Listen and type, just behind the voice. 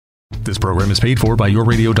This program is paid for by Your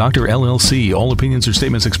Radio Doctor, LLC. All opinions or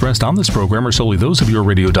statements expressed on this program are solely those of Your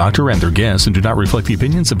Radio Doctor and their guests and do not reflect the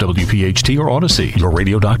opinions of WPHT or Odyssey. Your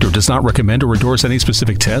Radio Doctor does not recommend or endorse any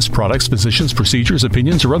specific tests, products, physicians, procedures,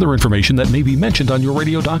 opinions, or other information that may be mentioned on Your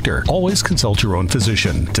Radio Doctor. Always consult your own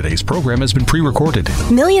physician. Today's program has been pre-recorded.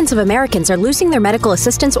 Millions of Americans are losing their medical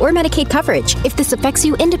assistance or Medicaid coverage. If this affects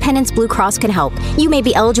you, Independence Blue Cross can help. You may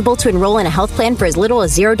be eligible to enroll in a health plan for as little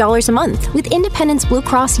as $0 a month. With Independence Blue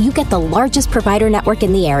Cross, you get the largest provider network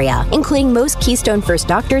in the area, including most Keystone First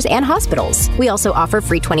doctors and hospitals. We also offer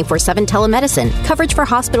free 24/7 telemedicine, coverage for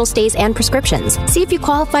hospital stays and prescriptions. See if you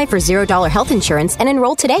qualify for $0 health insurance and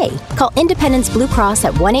enroll today. Call Independence Blue Cross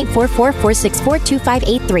at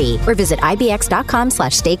 1-844-464-2583 or visit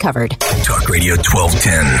ibx.com/staycovered. Talk Radio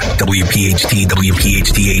 1210, WPHT,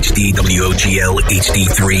 WPHT HD, WOGL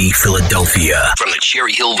HD3, Philadelphia. From the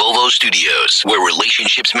Cherry Hill Volvo Studios, where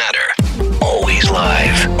relationships matter. Always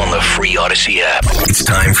live on the free Odyssey app. It's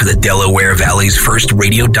time for the Delaware Valley's first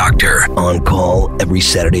radio doctor. On call every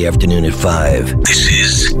Saturday afternoon at 5. This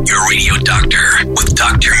is Your Radio Doctor with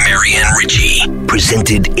Dr. Marianne Ritchie.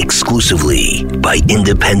 Presented exclusively by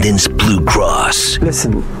Independence Blue Cross.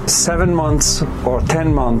 Listen, 7 months or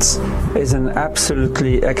 10 months is an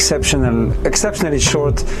absolutely exceptionally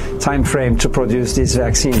short time frame to produce this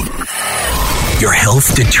vaccine. Your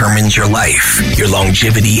health determines your life, your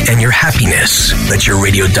longevity, and your happiness. Let your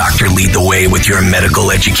radio doctor lead the way with your medical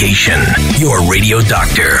education. Your radio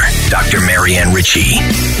doctor, Dr. Marianne Ritchie.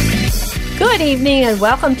 Good evening and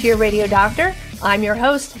welcome to Your Radio Doctor. I'm your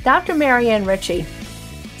host, Dr. Marianne Ritchie.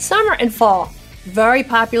 Summer and fall, very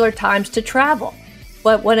popular times to travel.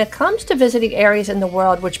 But when it comes to visiting areas in the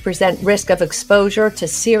world which present risk of exposure to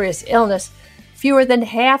serious illness, fewer than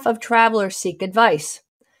half of travelers seek advice.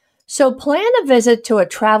 So plan a visit to a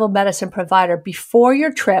travel medicine provider before your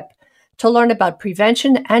trip to learn about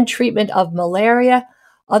prevention and treatment of malaria,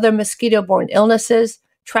 other mosquito-borne illnesses,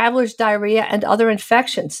 traveler's diarrhea, and other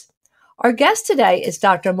infections. Our guest today is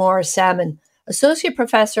Dr. Maura Salmon, Associate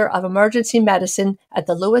Professor of Emergency Medicine at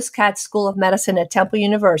the Lewis Katz School of Medicine at Temple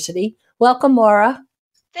University. Welcome, Maura.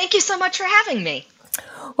 Thank you so much for having me.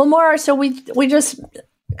 Well, Maura, so we just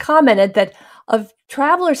commented that of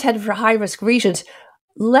travelers headed for high-risk regions,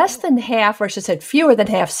 less than half, or I should say fewer than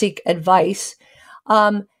half, seek advice.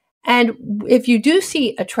 And if you do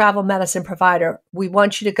see a travel medicine provider, we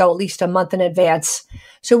want you to go at least a month in advance.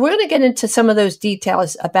 So we're going to get into some of those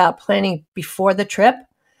details about planning before the trip,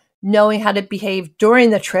 knowing how to behave during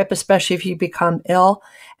the trip, especially if you become ill,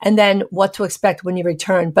 and then what to expect when you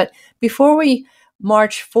return. But before we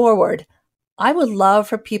march forward, I would love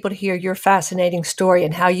for people to hear your fascinating story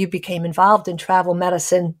and how you became involved in travel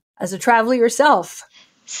medicine as a traveler yourself.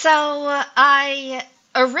 So I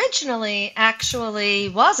originally actually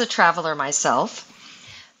was a traveler myself.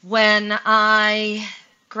 When I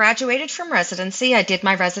graduated from residency, I did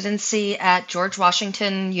my residency at George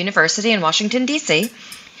Washington University in Washington, D.C.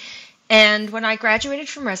 And when I graduated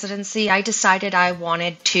from residency, I decided I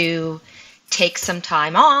wanted to take some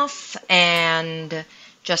time off and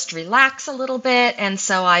just relax a little bit. And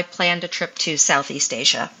so I planned a trip to Southeast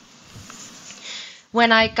Asia.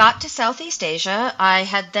 When I got to Southeast Asia, I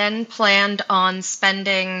had then planned on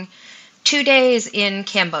spending 2 days in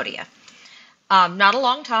Cambodia. Not a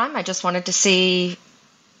long time. I just wanted to see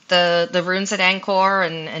the ruins at Angkor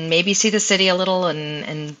and maybe see the city a little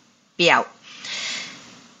and be out.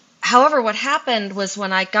 However, what happened was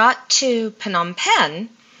when I got to Phnom Penh,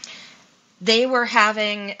 they were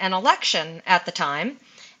having an election at the time,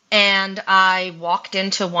 and I walked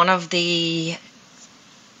into one of the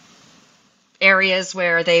areas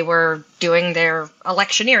where they were doing their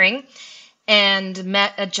electioneering and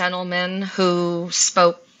met a gentleman who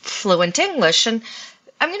spoke fluent English. And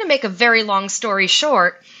I'm going to make a very long story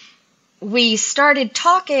short. We started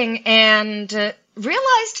talking and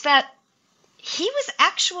realized that he was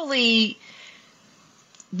actually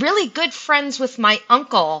really good friends with my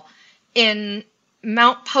uncle in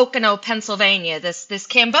Mount Pocono, Pennsylvania. This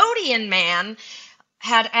Cambodian man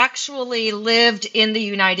had actually lived in the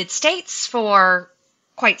United States for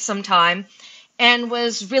quite some time and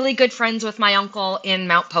was really good friends with my uncle in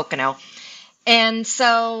Mount Pocono. And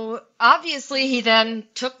so obviously he then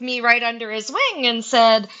took me right under his wing and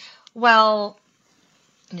said, well,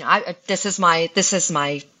 this is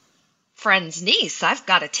my friend's niece. I've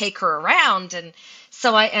got to take her around. And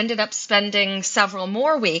so I ended up spending several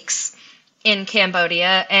more weeks in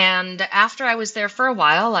Cambodia. And after I was there for a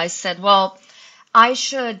while, I said, well, I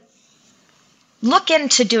should look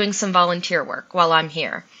into doing some volunteer work while I'm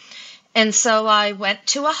here. And so I went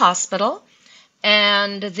to a hospital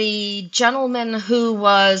And the gentleman who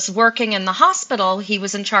was working in the hospital, he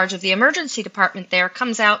was in charge of the emergency department there,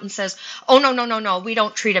 comes out and says, "Oh, no, we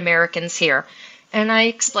don't treat Americans here." And I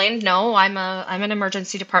explained, "No, I'm an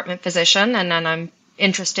emergency department physician, and I'm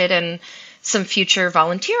interested in some future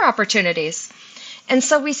volunteer opportunities." And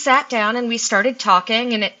so we sat down and we started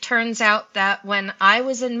talking, and it turns out that when I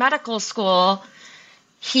was in medical school,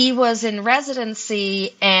 he was in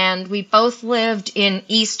residency, and we both lived in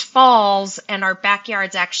East Falls, and our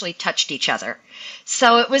backyards actually touched each other.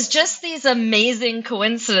 So it was just these amazing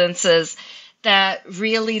coincidences that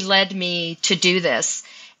really led me to do this.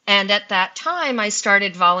 And at that time, I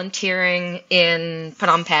started volunteering in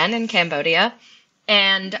Phnom Penh in Cambodia.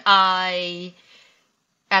 And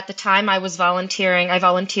at the time I was volunteering, I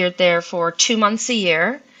volunteered there for 2 months a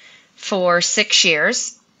year for 6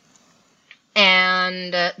 years.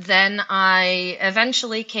 And then I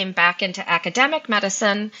eventually came back into academic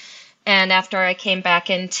medicine. And after I came back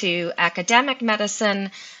into academic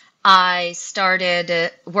medicine, I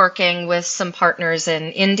started working with some partners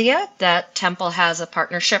in India that Temple has a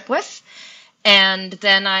partnership with. And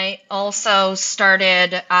then I also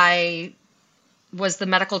I was the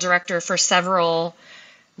medical director for several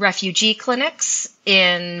refugee clinics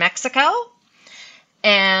in Mexico.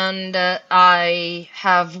 And I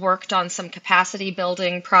have worked on some capacity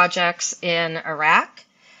building projects in Iraq.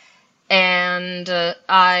 And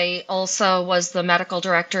I also was the medical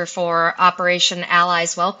director for Operation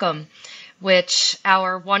Allies Welcome, which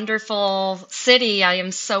our wonderful city, I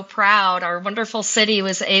am so proud, our wonderful city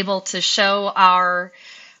was able to show our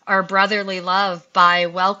brotherly love by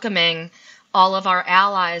welcoming all of our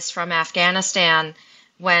allies from Afghanistan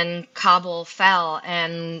when Kabul fell,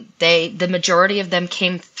 and the majority of them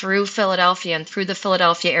came through Philadelphia and through the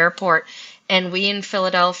Philadelphia airport, and we in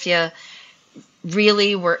Philadelphia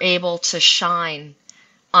really were able to shine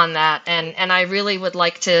on that. And I really would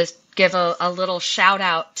like to give a little shout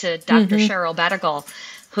out to Dr. Cheryl Bedigal,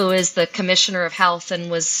 who is the Commissioner of Health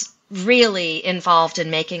and was really involved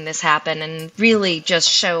in making this happen and really just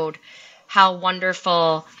showed how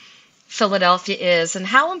wonderful Philadelphia is and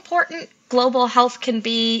how important global health can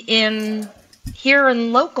be here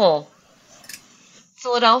in local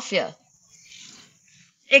Philadelphia.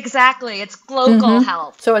 Exactly. It's global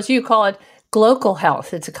health. So as you call it, global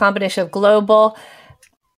health. It's a combination of global,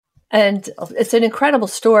 and it's an incredible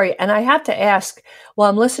story. And I have to ask, while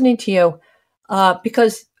I'm listening to you,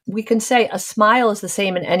 because we can say a smile is the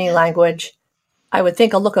same in any language. I would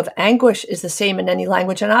think a look of anguish is the same in any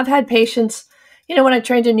language. And I've had patients, when I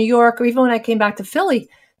trained in New York, or even when I came back to Philly,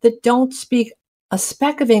 that don't speak a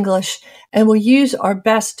speck of English and will use our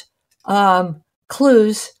best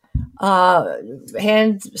clues,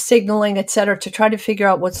 hand signaling, etc., to try to figure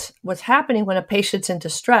out what's happening when a patient's in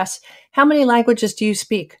distress. How many languages do you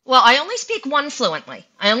speak? Well, I only speak one fluently.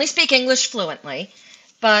 I only speak English fluently,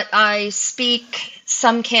 but I speak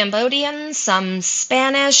some Cambodian, some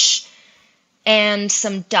Spanish, and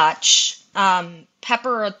some Dutch.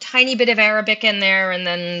 Pepper a tiny bit of Arabic in there, and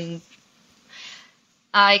then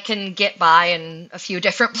I can get by in a few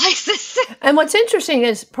different places. And what's interesting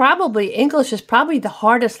is English is probably the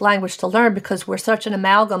hardest language to learn because we're such an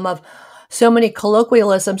amalgam of so many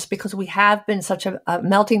colloquialisms because we have been such a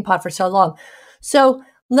melting pot for so long. So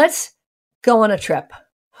let's go on a trip.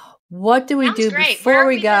 What do we Sounds do great. before Where are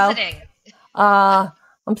we go? Visiting?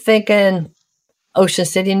 I'm thinking Ocean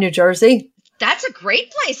City, New Jersey. That's a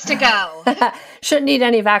great place to go. Shouldn't need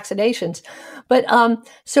any vaccinations. But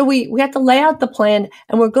so we have to lay out the plan,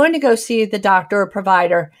 and we're going to go see the doctor or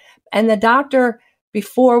provider. And the doctor,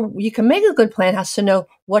 before you can make a good plan, has to know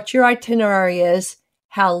what your itinerary is,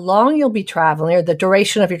 how long you'll be traveling, or the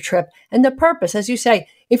duration of your trip, and the purpose. As you say,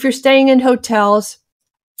 if you're staying in hotels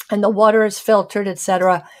and the water is filtered,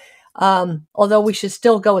 etc., although we should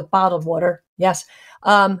still go with bottled water, yes.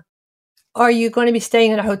 Are you going to be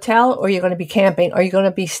staying in a hotel, or are you going to be camping? Are you going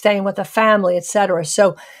to be staying with a family, etc.?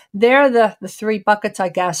 So they're the three buckets, I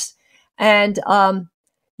guess. And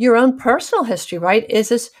your own personal history, right?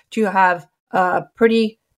 Do you have a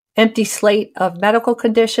pretty empty slate of medical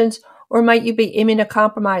conditions, or might you be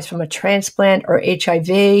immunocompromised from a transplant or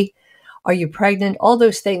HIV? Are you pregnant? All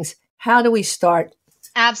those things. How do we start?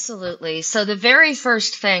 Absolutely. So the very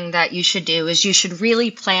first thing that you should do is you should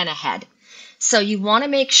really plan ahead. So you want to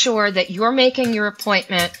make sure that you're making your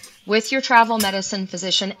appointment with your travel medicine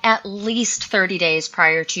physician at least 30 days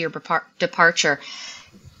prior to your departure.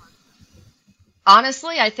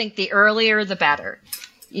 Honestly, I think the earlier the better.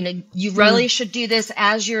 You really should do this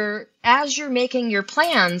as you're making your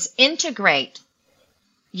plans. Integrate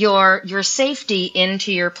your safety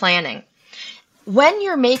into your planning. when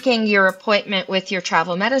you're making your appointment with your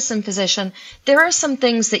travel medicine physician, there are some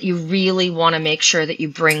things that you really want to make sure that you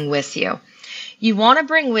bring with you. You want to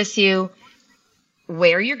bring with you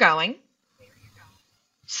where you're going,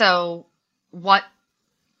 so what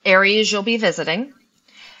areas you'll be visiting,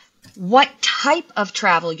 what type of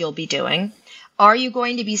travel you'll be doing. Are you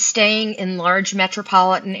going to be staying in large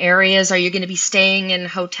metropolitan areas? Are you going to be staying in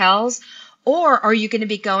hotels? Or are you going to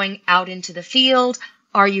be going out into the field?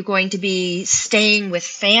 Are you going to be staying with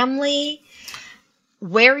family?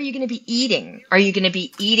 Where are you going to be eating? Are you going to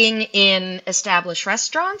be eating in established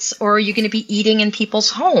restaurants? Or are you going to be eating in people's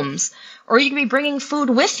homes? Or are you going to be bringing food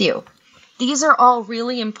with you? These are all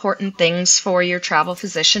really important things for your travel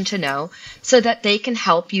physician to know so that they can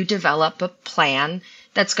help you develop a plan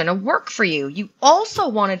that's going to work for you. You also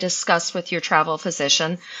want to discuss with your travel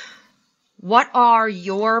physician what are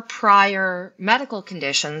your prior medical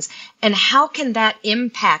conditions and how can that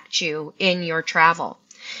impact you in your travel.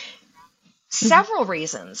 Several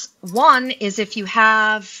reasons. One is if you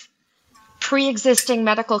have pre-existing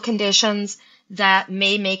medical conditions that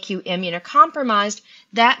may make you immunocompromised,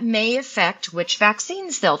 that may affect which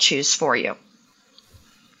vaccines they'll choose for you.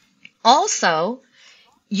 Also,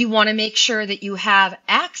 you want to make sure that you have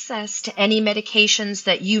access to any medications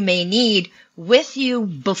that you may need with you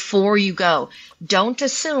before you go. Don't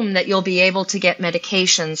assume that you'll be able to get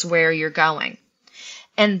medications where you're going.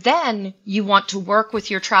 And then you want to work with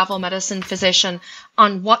your travel medicine physician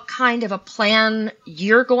on what kind of a plan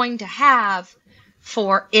you're going to have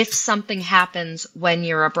for if something happens when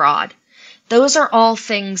you're abroad. Those are all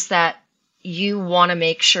things that you want to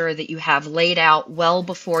make sure that you have laid out well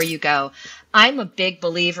before you go. I'm a big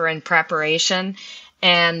believer in preparation,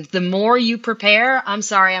 and the more you prepare, I'm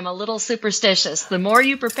sorry, I'm a little superstitious. The more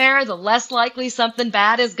you prepare, the less likely something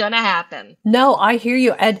bad is going to happen. No, I hear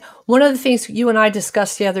you. And one of the things you and I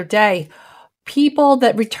discussed the other day, people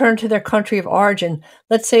that return to their country of origin,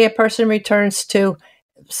 let's say a person returns to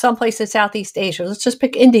someplace in Southeast Asia. Let's just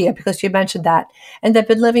pick India because you mentioned that. And they've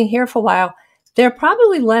been living here for a while. They're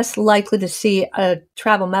probably less likely to see a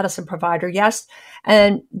travel medicine provider, yes.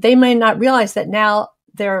 And they may not realize that now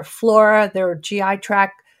their flora, their GI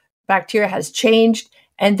tract bacteria has changed,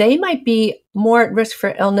 and they might be more at risk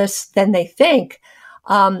for illness than they think,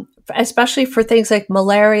 especially for things like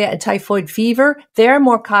malaria and typhoid fever. They're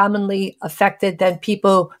more commonly affected than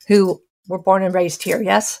people who were born and raised here,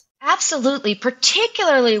 yes? Absolutely,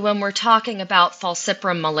 particularly when we're talking about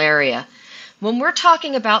falciparum malaria. When we're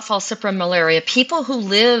talking about falciparum malaria, people who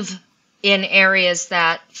live in areas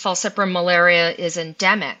that falciparum malaria is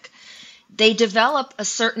endemic, they develop a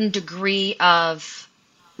certain degree of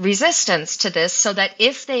resistance to this so that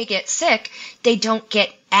if they get sick, they don't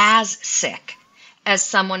get as sick as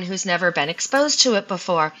someone who's never been exposed to it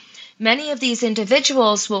before. Many of these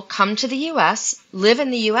individuals will come to the U.S., live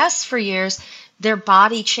in the U.S. for years, their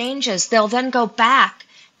body changes. They'll then go back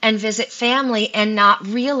and visit family and not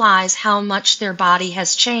realize how much their body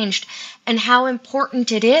has changed and how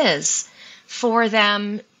important it is for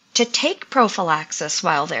them to take prophylaxis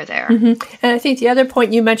while they're there. Mm-hmm. And I think the other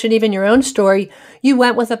point you mentioned, even your own story, you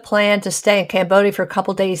went with a plan to stay in Cambodia for a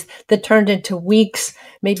couple of days that turned into weeks,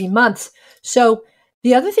 maybe months. So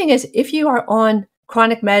the other thing is, if you are on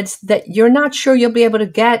chronic meds that you're not sure you'll be able to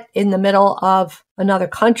get in the middle of another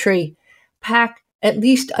country, pack at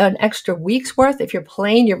least an extra week's worth. If your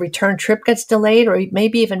return trip gets delayed, or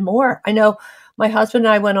maybe even more. I know my husband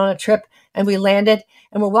and I went on a trip and we landed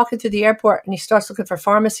and we're walking through the airport and he starts looking for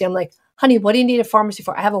pharmacy. I'm like, honey, what do you need a pharmacy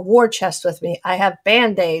for? I have a war chest with me. I have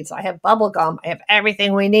Band-Aids. I have bubble gum. I have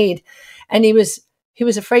everything we need. And he was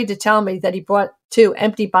afraid to tell me that he brought 2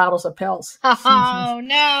 empty bottles of pills. Oh,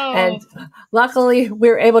 no. And luckily we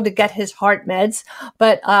were able to get his heart meds.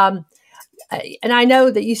 But, and I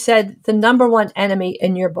know that you said the number one enemy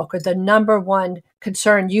in your book, or the number one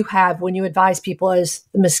concern you have when you advise people, is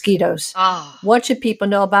the mosquitoes. Oh. What should people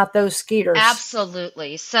know about those mosquitoes?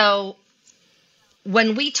 Absolutely. So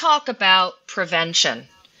when we talk about prevention,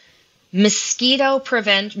 prevention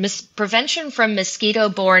from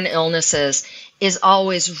mosquito-borne illnesses is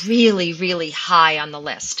always really, really high on the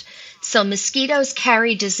list. So mosquitoes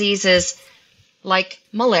carry diseases like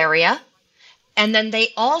malaria, and then they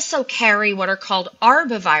also carry what are called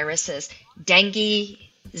arboviruses: dengue,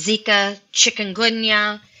 Zika,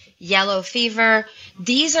 chikungunya, yellow fever.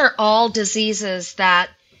 These are all diseases that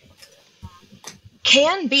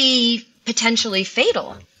can be potentially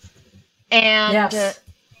fatal and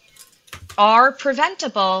are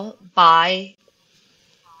preventable by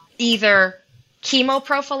either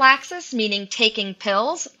chemoprophylaxis, meaning taking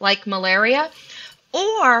pills like malaria,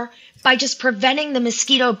 or by just preventing the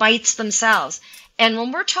mosquito bites themselves. And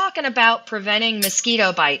when we're talking about preventing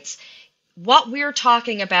mosquito bites, what we're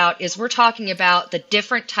talking about the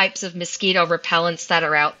different types of mosquito repellents that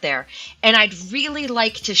are out there. And I'd really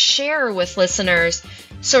like to share with listeners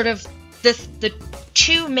sort of the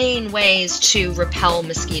two main ways to repel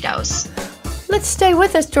mosquitoes. Let's stay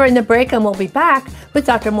with us during the break, and we'll be back with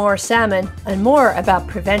Dr. Maura Salmon and more about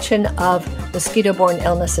prevention of mosquito-borne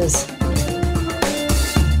illnesses.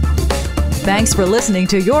 Thanks for listening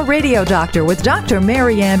to Your Radio Doctor with Dr.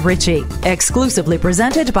 Marianne Ritchie, exclusively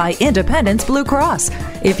presented by Independence Blue Cross.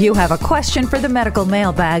 If you have a question for the medical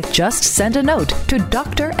mailbag, just send a note to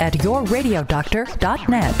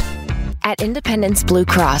doctor@yourradiodoctor.net. At Independence Blue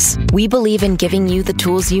Cross, we believe in giving you the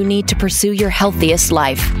tools you need to pursue your healthiest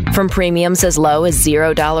life. From premiums as low as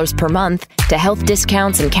 $0 per month to health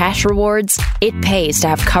discounts and cash rewards, it pays to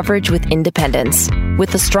have coverage with Independence.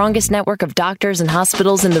 With the strongest network of doctors and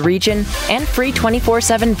hospitals in the region and free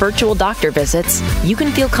 24/7 virtual doctor visits, you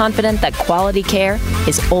can feel confident that quality care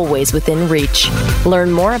is always within reach.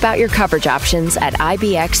 Learn more about your coverage options at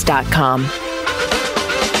ibx.com.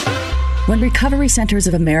 When Recovery Centers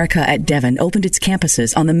of America at Devon opened its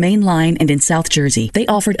campuses on the Main Line and in South Jersey, they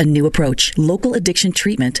offered a new approach, local addiction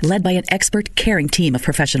treatment led by an expert, caring team of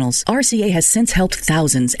professionals. RCA has since helped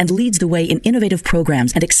thousands and leads the way in innovative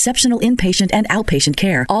programs and exceptional inpatient and outpatient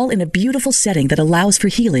care, all in a beautiful setting that allows for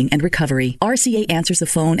healing and recovery. RCA answers the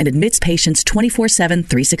phone and admits patients 24/7,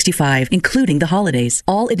 365, including the holidays.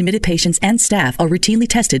 All admitted patients and staff are routinely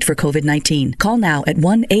tested for COVID-19. Call now at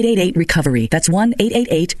 1-888-RECOVERY. That's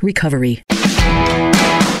 1-888-RECOVERY.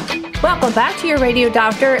 Welcome back to Your Radio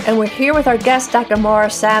Doctor, and we're here with our guest, Dr.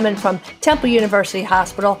 Maura Salmon from Temple University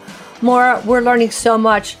Hospital. Maura, we're learning so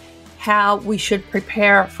much how we should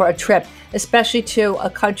prepare for a trip, especially to a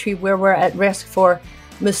country where we're at risk for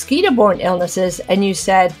mosquito-borne illnesses. And you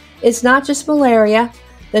said it's not just malaria.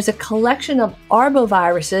 There's a collection of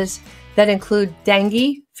arboviruses that include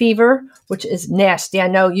dengue fever, which is nasty. I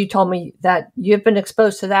know you told me that you've been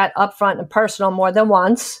exposed to that up front and personal more than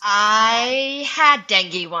once. I had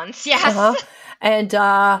dengue once, yes. And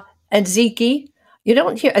Zika. You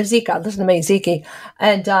don't hear Zika. Listen to me, Zika.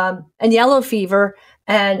 And yellow fever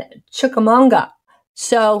and chikungunya.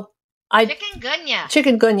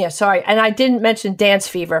 Chikungunya. Sorry, and I didn't mention dance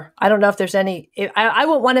fever. I don't know if there's any. I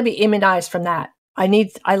wouldn't want to be immunized from that. I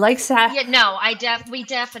like that. Yeah, no, we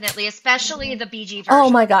definitely, especially the BG version.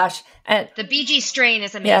 Oh my gosh. And the BG strain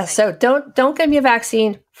is amazing. Yeah, so don't give me a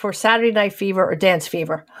vaccine for Saturday night fever or dance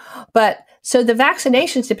fever. But so the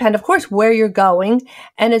vaccinations depend, of course, where you're going.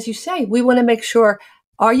 And as you say, we want to make sure,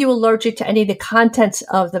 are you allergic to any of the contents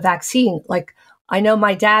of the vaccine? Like, I know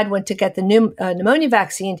my dad went to get the pneumonia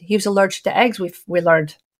vaccine. He was allergic to eggs, we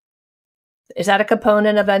learned. Is that a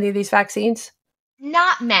component of any of these vaccines?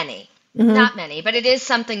 Not many. Mm-hmm. Not many, but it is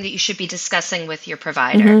something that you should be discussing with your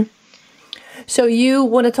provider. Mm-hmm. So you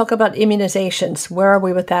want to talk about immunizations. Where are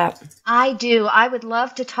we with that? I do. I would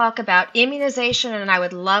love to talk about immunization, and I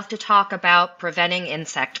would love to talk about preventing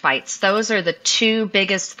insect bites. Those are the two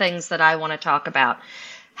biggest things that I want to talk about.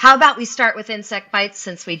 How about we start with insect bites,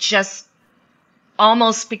 since we just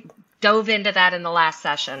almost dove into that in the last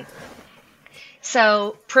session.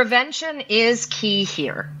 So prevention is key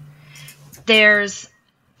here. There's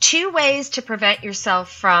two ways to prevent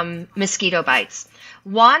yourself from mosquito bites.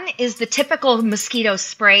 One is the typical mosquito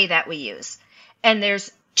spray that we use. And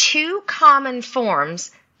there's two common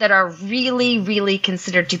forms that are really, really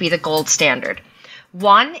considered to be the gold standard.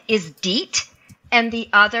 One is DEET, and the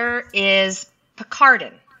other is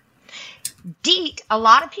Picardin. DEET, a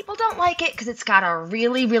lot of people don't like it because it's got a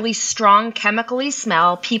really, really strong chemically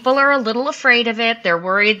smell. People are a little afraid of it. They're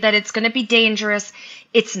worried that it's going to be dangerous.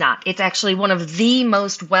 It's not. It's actually one of the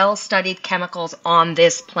most well-studied chemicals on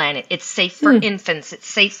this planet. It's safe for infants. It's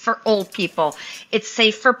safe for old people. It's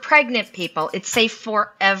safe for pregnant people. It's safe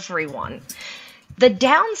for everyone. The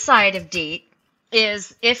downside of DEET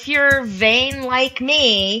is if you're vain like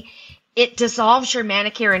me, it dissolves your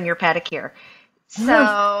manicure and your pedicure.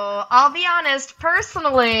 So I'll be honest,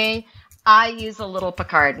 personally, I use a little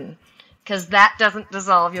Picardin because that doesn't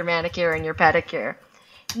dissolve your manicure and your pedicure.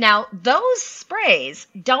 Now, those sprays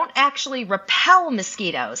don't actually repel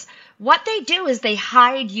mosquitoes. What they do is they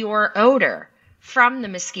hide your odor from the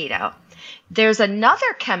mosquito. There's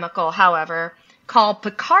another chemical, however, called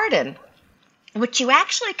Picardin, which you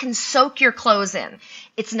actually can soak your clothes in.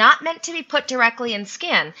 It's not meant to be put directly in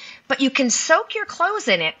skin, but you can soak your clothes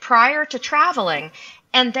in it prior to traveling,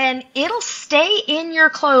 and then it'll stay in your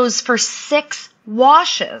clothes for 6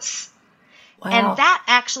 washes. Wow. And that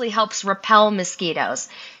actually helps repel mosquitoes.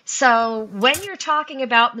 So when you're talking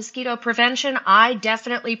about mosquito prevention, I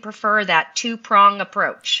definitely prefer that 2-prong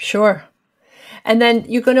approach. Sure. And then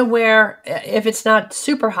you're going to wear, if it's not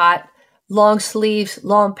super hot, long sleeves,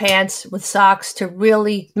 long pants with socks to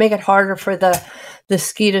really make it harder for the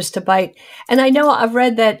mosquitoes to bite. And I know I've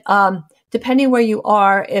read that depending where you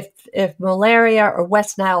are, if malaria or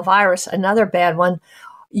West Nile virus, another bad one,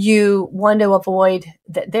 you want to avoid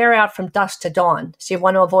that. They're out from dusk to dawn. So you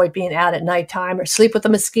want to avoid being out at nighttime or sleep with a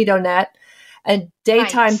mosquito net. And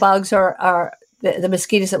daytime bugs are the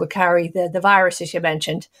mosquitoes that would carry the viruses you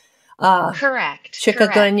mentioned. Correct.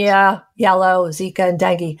 Chikungunya, yellow, Zika, and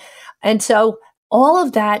dengue. And so all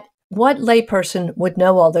of that, what layperson would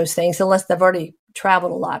know all those things unless they've already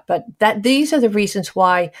traveled a lot? But these are the reasons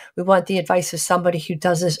why we want the advice of somebody who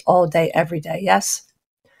does this all day, every day. Yes?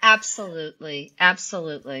 Absolutely.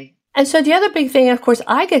 Absolutely. And so the other big thing, of course,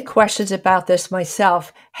 I get questions about this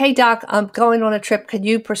myself. Hey, doc, I'm going on a trip. Can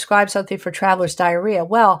you prescribe something for traveler's diarrhea?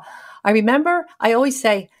 Well, I remember I always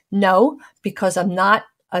say no, because I'm not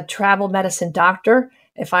a travel medicine doctor.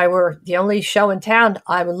 If I were the only show in town,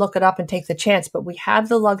 I would look it up and take the chance. But we have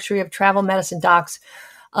the luxury of travel medicine docs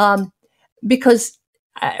because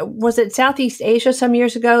was it Southeast Asia some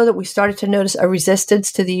years ago that we started to notice a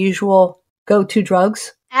resistance to the usual go-to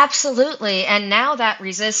drugs? Absolutely. And now that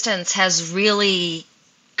resistance has really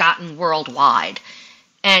gotten worldwide.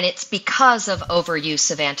 And it's because of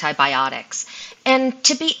overuse of antibiotics. And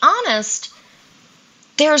to be honest,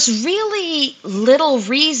 there's really little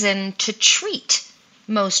reason to treat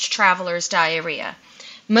most travelers' diarrhea.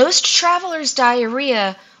 Most travelers'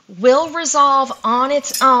 diarrhea will resolve on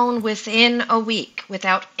its own within a week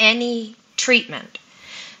without any treatment.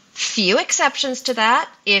 Few exceptions to that.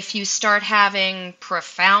 If you start having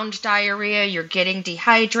profound diarrhea, you're getting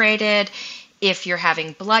dehydrated, if you're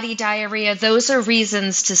having bloody diarrhea, those are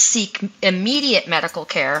reasons to seek immediate medical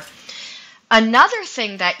care. Another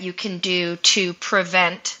thing that you can do to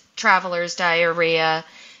prevent traveler's diarrhea,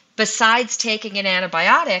 besides taking an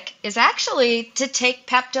antibiotic, is actually to take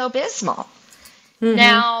Pepto-Bismol. Mm-hmm.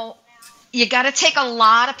 Now, you got to take a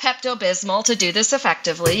lot of Pepto-Bismol to do this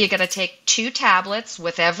effectively. You got to take 2 tablets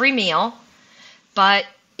with every meal, but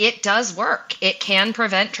it does work. It can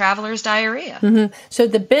prevent traveler's diarrhea. Mm-hmm. So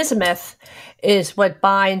the bismuth is what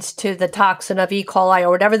binds to the toxin of E. coli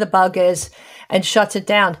or whatever the bug is and shuts it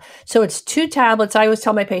down. So it's 2 tablets. I always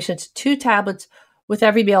tell my patients 2 tablets with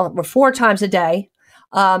every meal, or 4 times a day,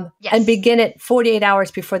 yes. And begin it 48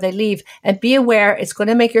 hours before they leave. And be aware, it's going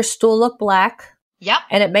to make your stool look black. Yep.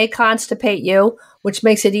 And it may constipate you, which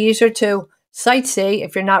makes it easier to sightsee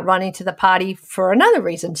if you're not running to the potty for another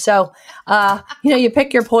reason. So, you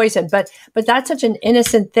pick your poison, but that's such an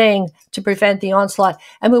innocent thing to prevent the onslaught.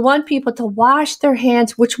 And we want people to wash their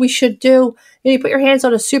hands, which we should do. You put your hands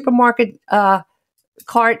on a supermarket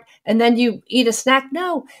cart and then you eat a snack.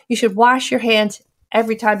 No, you should wash your hands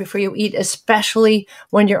every time before you eat, especially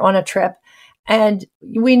when you're on a trip. And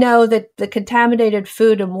we know that the contaminated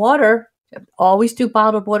food and water, always do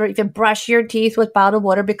bottled water, even brush your teeth with bottled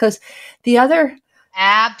water, because the other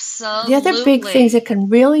big things that can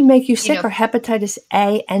really make you sick are hepatitis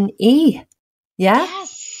A and E. Yeah?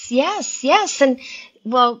 Yes. And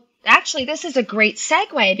well, actually, this is a great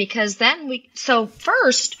segue because then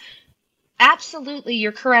first, absolutely,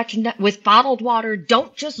 you're correct with bottled water.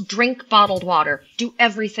 Don't just drink bottled water. Do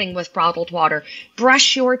everything with bottled water.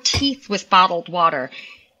 Brush your teeth with bottled water.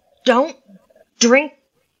 Don't drink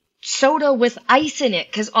soda with ice in it,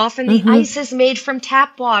 because often the ice is made from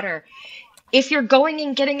tap water. If you're going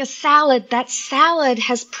and getting a salad, that salad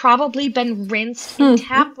has probably been rinsed in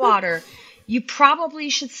tap water. You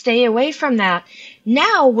probably should stay away from that.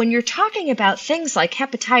 Now, when you're talking about things like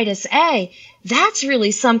hepatitis A, that's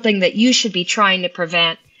really something that you should be trying to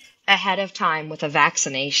prevent ahead of time with a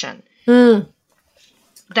vaccination.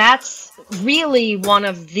 That's really one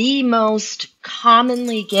of the most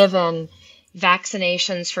commonly given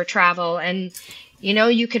vaccinations for travel. And,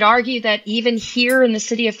 you could argue that even here in the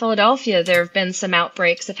city of Philadelphia, there have been some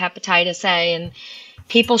outbreaks of hepatitis A, and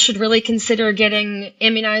people should really consider getting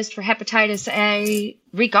immunized for hepatitis A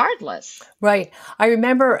regardless. Right. I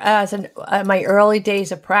remember my early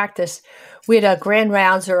days of practice, we had a grand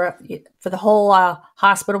rounds for the whole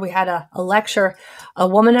hospital. We had a lecture. A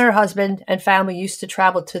woman and her husband and family used to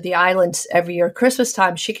travel to the islands every year. Christmas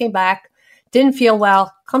time, she came back, didn't feel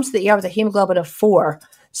well, comes to the ER with a hemoglobin of 4.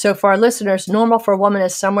 So for our listeners, normal for a woman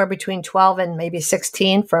is somewhere between 12 and maybe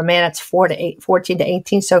 16. For a man, it's 14 to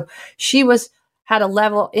 18. So she had a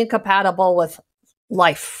level incompatible with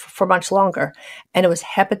life for much longer. And it was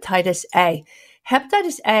hepatitis A.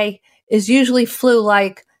 Hepatitis A is usually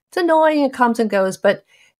flu-like. It's annoying. It comes and goes, but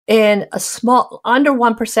in a small, under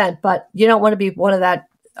 1%, but you don't want to be one of that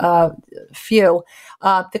few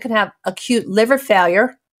that can have acute liver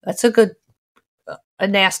failure. That's a good a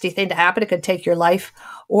nasty thing to happen. It could take your life.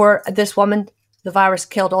 Or this woman, the virus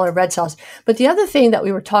killed all her red cells. But the other thing that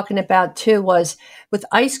we were talking about too was with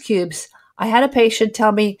ice cubes. I had a patient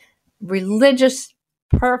tell me, religious,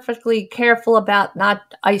 perfectly careful about not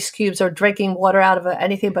ice cubes or drinking water out of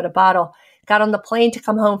anything but a bottle. Got on the plane to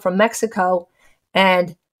come home from Mexico,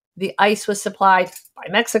 and the ice was supplied by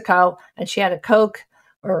Mexico, and she had a Coke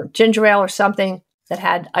or ginger ale or something that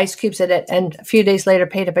had ice cubes in it, and a few days later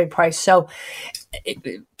paid a big price. So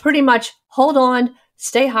pretty much hold on,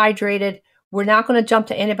 stay hydrated. We're not going to jump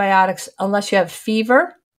to antibiotics unless you have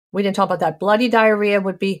fever. We didn't talk about that. Bloody diarrhea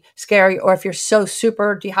would be scary, or if you're so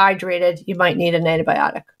super dehydrated, you might need an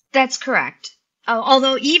antibiotic. That's correct.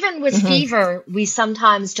 Although even with fever, we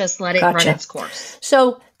sometimes just let it run its course.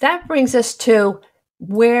 So that brings us to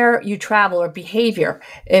where you travel or behavior.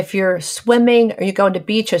 If you're swimming or you're going to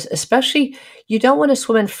beaches, especially, you don't want to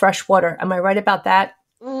swim in fresh water. Am I right about that?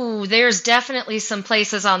 Ooh, there's definitely some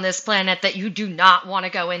places on this planet that you do not want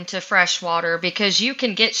to go into fresh water because you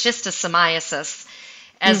can get schistosomiasis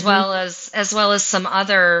as well as some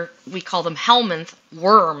other, we call them helminth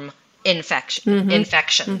worm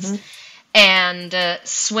infections. And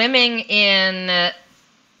swimming in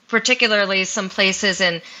particularly some places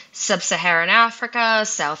in sub-Saharan Africa,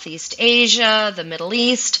 Southeast Asia, the Middle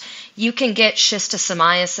East, you can get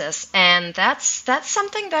schistosomiasis, and that's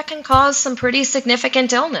something that can cause some pretty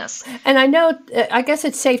significant illness. And I guess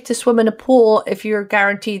it's safe to swim in a pool if you're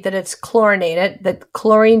guaranteed that it's chlorinated, that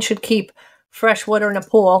chlorine should keep fresh water in a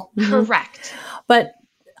pool. Correct. But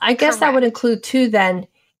I guess that would include too then,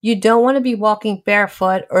 you don't want to be walking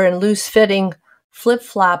barefoot or in loose-fitting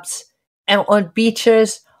flip-flops and on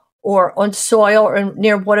beaches or on soil or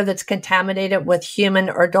near water that's contaminated with human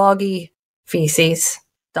or doggy feces,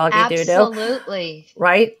 doggy doo-doo. Absolutely.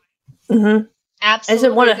 Right?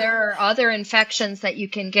 Absolutely. There are other infections that you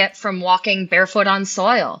can get from walking barefoot on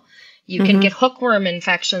soil. You can get hookworm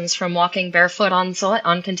infections from walking barefoot on soil,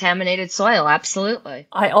 on contaminated soil. Absolutely.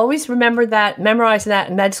 I always memorizing that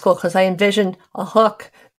in med school because I envisioned a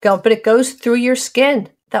hook but it goes through your skin.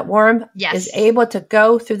 That worm is able to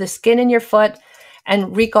go through the skin in your foot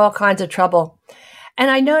and wreak all kinds of trouble. And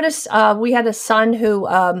I noticed we had a son who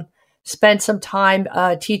spent some time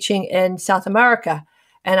teaching in South America.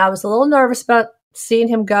 And I was a little nervous about seeing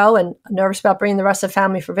him go and nervous about bringing the rest of the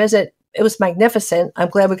family for visit. It was magnificent. I'm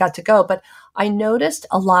glad we got to go. But I noticed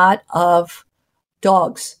a lot of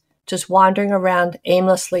dogs just wandering around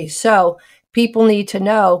aimlessly. So people need to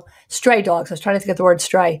know, stray dogs, I was trying to think of the word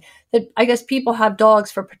stray, that I guess people have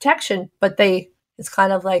dogs for protection, but it's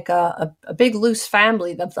kind of like a big loose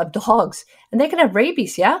family of dogs, and they can have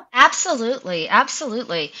rabies, yeah? Absolutely,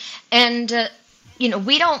 absolutely. And,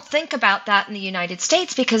 we don't think about that in the United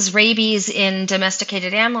States because rabies in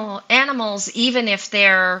domesticated animals, even if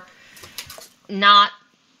they're not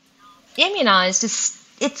immunized,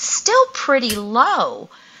 it's still pretty low.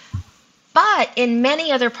 But in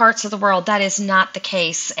many other parts of the world, that is not the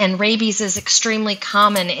case. And rabies is extremely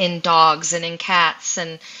common in dogs and in cats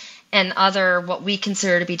and other what we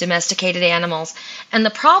consider to be domesticated animals. And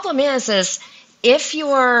the problem is if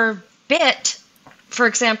you're bit, for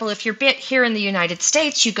example, if you're bit here in the United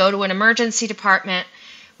States, you go to an emergency department,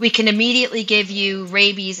 we can immediately give you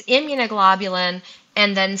rabies immunoglobulin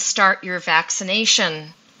and then start your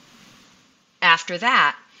vaccination after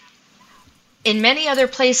that. In many other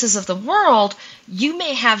places of the world, you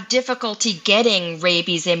may have difficulty getting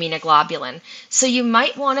rabies immunoglobulin. So you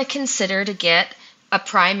might want to consider to get a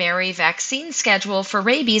primary vaccine schedule for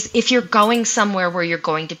rabies if you're going somewhere where you're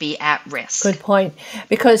going to be at risk. Good point.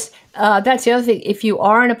 Because that's the other thing. If you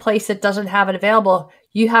are in a place that doesn't have it available,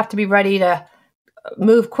 you have to be ready to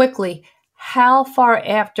move quickly. How far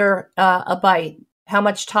after a bite, how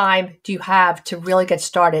much time do you have to really get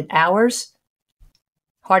started? Hours?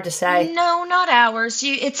 Hard to say. No, not hours.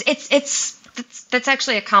 That's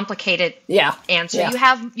actually a complicated answer. Yeah.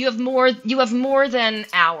 You have more than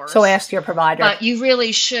hours. So ask your provider. But you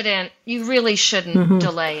really shouldn't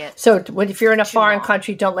delay it. So if you're in a foreign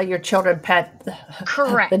country, don't let your children pet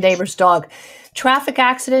the neighbor's dog. Traffic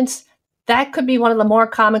accidents, that could be one of the more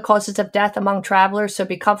common causes of death among travelers. So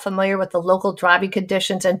become familiar with the local driving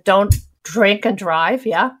conditions and don't drink and drive.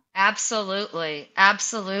 Yeah. Absolutely.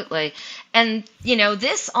 Absolutely. And,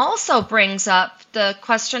 this also brings up the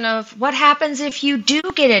question of what happens if you do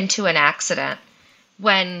get into an accident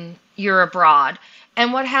when you're abroad?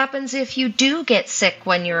 And what happens if you do get sick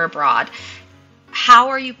when you're abroad? How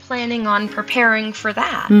are you planning on preparing for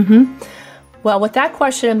that? Well, with that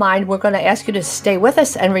question in mind, we're going to ask you to stay with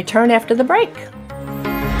us and return after the break. Now,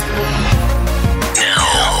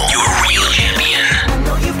 your real champion. I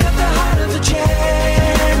know you've got the heart of a champion.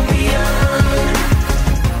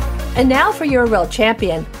 And now for your real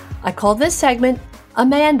champion. I call this segment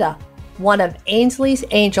Amanda, one of Ainsley's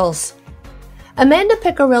angels. Amanda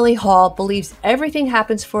Piccirilli Hall believes everything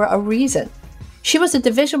happens for a reason. She was a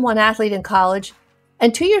Division I athlete in college,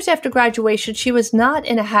 and 2 years after graduation, she was not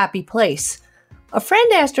in a happy place. A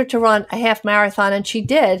friend asked her to run a half marathon, and she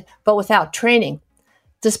did, but without training.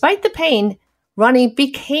 Despite the pain, running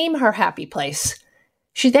became her happy place.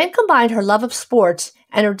 She then combined her love of sports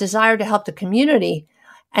and her desire to help the community,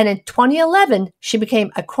 and in 2011, she became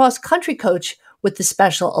a cross-country coach with the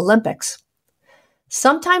Special Olympics.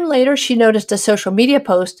 Sometime later, she noticed a social media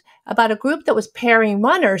post about a group that was pairing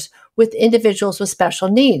runners with individuals with special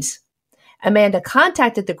needs. Amanda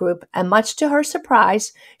contacted the group, and much to her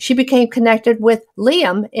surprise, she became connected with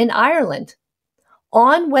Liam in Ireland.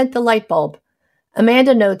 On went the light bulb.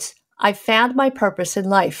 Amanda notes, "I found my purpose in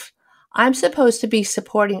life. I'm supposed to be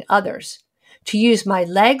supporting others, to use my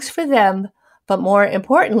legs for them, but more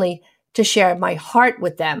importantly, to share my heart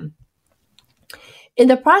with them." In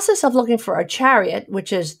the process of looking for a chariot,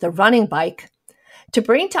 which is the running bike, to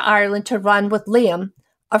bring to Ireland to run with Liam,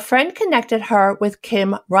 a friend connected her with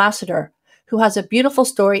Kim Rossiter, who has a beautiful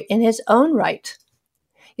story in his own right.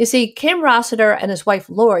 You see, Kim Rossiter and his wife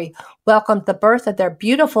Lori welcomed the birth of their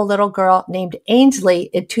beautiful little girl named Ainsley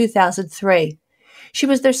in 2003. She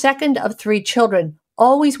was their second of 3 children,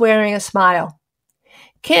 always wearing a smile.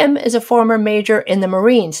 Kim is a former major in the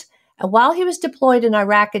Marines, and while he was deployed in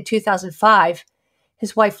Iraq in 2005,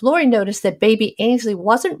 his wife Lori noticed that baby Ainsley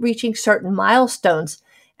wasn't reaching certain milestones,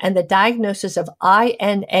 and the diagnosis of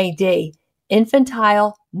INAD,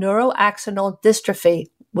 infantile neuroaxonal dystrophy,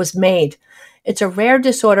 was made. It's a rare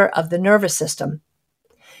disorder of the nervous system.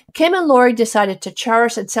 Kim and Lori decided to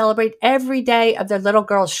cherish and celebrate every day of their little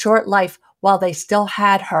girl's short life while they still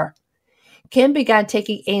had her. Kim began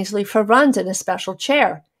taking Ainsley for runs in a special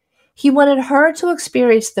chair. He wanted her to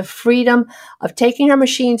experience the freedom of taking her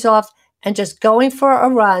machines off and just going for a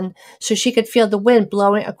run so she could feel the wind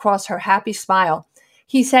blowing across her happy smile.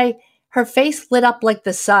 He'd say her face lit up like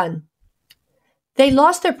the sun. They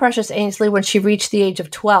lost their precious Ainsley when she reached the age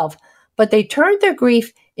of 12, but they turned their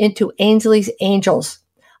grief into Ainsley's Angels,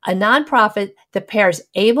 a nonprofit that pairs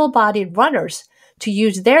able-bodied runners to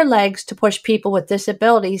use their legs to push people with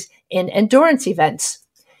disabilities in endurance events.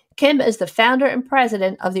 Kim is the founder and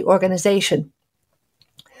president of the organization.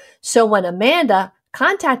 So when Amanda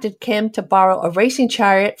contacted Kim to borrow a racing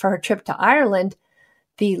chariot for her trip to Ireland,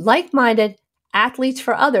 the like-minded Athletes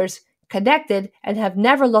for Others connected and have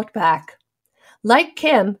never looked back. Like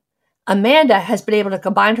Kim, Amanda has been able to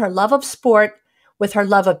combine her love of sport with her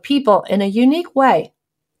love of people in a unique way.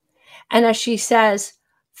 And as she says,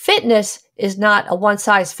 fitness is not a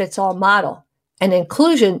one-size-fits-all model, and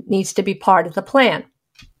inclusion needs to be part of the plan.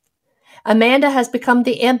 Amanda has become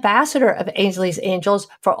the ambassador of Ainsley's Angels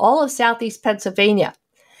for all of Southeast Pennsylvania,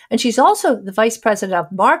 and she's also the vice president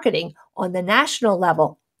of marketing on the national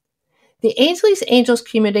level. The Ainsley's Angels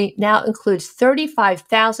community now includes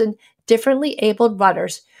 35,000 differently abled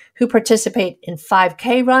runners who participate in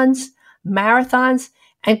 5K runs, marathons,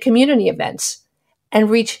 and community events, and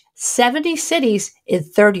reach 70 cities in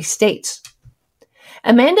 30 states.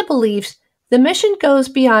 Amanda believes the mission goes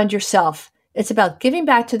beyond yourself. It's about giving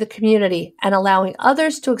back to the community and allowing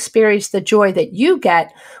others to experience the joy that you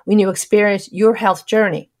get when you experience your health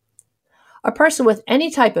journey. A person with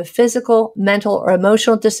any type of physical, mental, or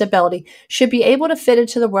emotional disability should be able to fit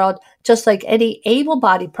into the world just like any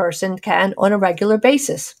able-bodied person can on a regular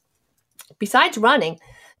basis. Besides running,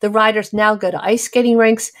 the riders now go to ice skating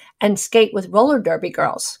rinks and skate with roller derby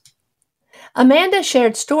girls. Amanda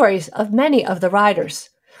shared stories of many of the riders,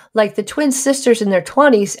 like the twin sisters in their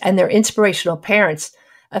 20s and their inspirational parents,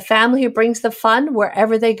 a family who brings the fun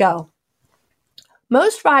wherever they go.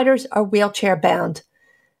 Most riders are wheelchair-bound.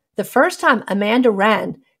 The first time Amanda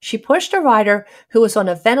ran, she pushed a rider who was on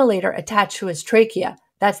a ventilator attached to his trachea.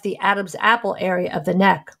 That's the Adam's apple area of the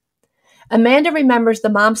neck. Amanda remembers the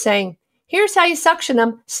mom saying, "Here's how you suction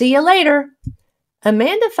them. See you later."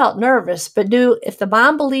 Amanda felt nervous, but knew if the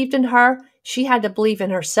mom believed in her, she had to believe in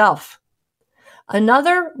herself.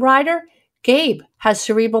 Another rider, Gabe, has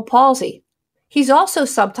cerebral palsy. He's also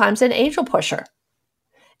sometimes an angel pusher.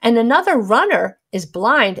 And another runner is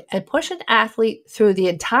blind and pushed an athlete through the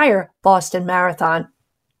entire Boston Marathon.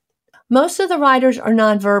 Most of the riders are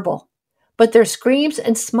nonverbal, but their screams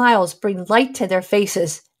and smiles bring light to their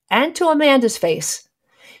faces and to Amanda's face.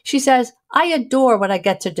 She says, "I adore what I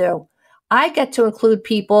get to do. I get to include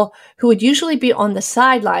people who would usually be on the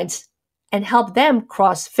sidelines and help them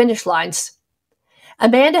cross finish lines."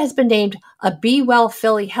 Amanda has been named a Be Well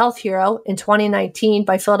Philly Health Hero in 2019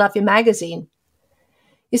 by Philadelphia Magazine.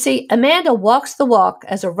 You see, Amanda walks the walk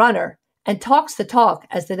as a runner and talks the talk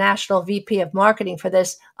as the National VP of Marketing for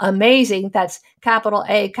this amazing, that's capital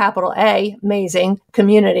A, amazing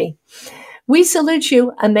community. We salute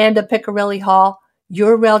you, Amanda Piccirilli Hall.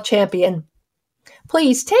 You're a real champion.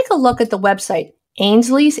 Please take a look at the website,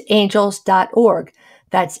 Ainsley'sAngels.org.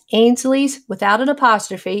 That's Ainsley's without an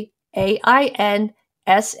apostrophe, AINSLEYS,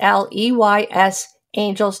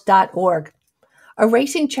 angels.org. A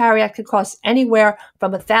racing chariot could cost anywhere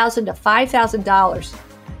from $1,000 to $5,000.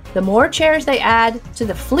 The more chairs they add to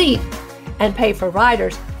the fleet and pay for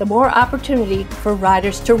riders, the more opportunity for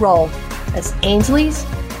riders to roll. That's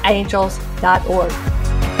Ainsley'sAngels.org.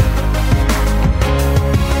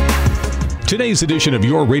 Today's edition of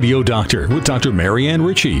Your Radio Doctor with Dr. Marianne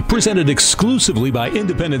Ritchie, presented exclusively by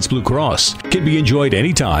Independence Blue Cross, can be enjoyed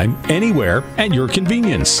anytime, anywhere, at your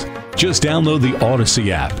convenience. Just download the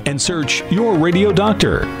Odyssey app and search Your Radio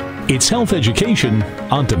Doctor. It's health education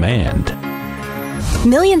on demand.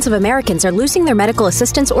 Millions of Americans are losing their medical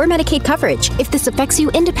assistance or Medicaid coverage. If this affects you,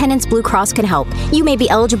 Independence Blue Cross can help. You may be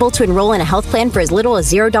eligible to enroll in a health plan for as little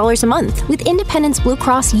as $0 a month. With Independence Blue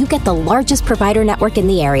Cross, you get the largest provider network in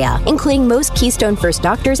the area, including most Keystone First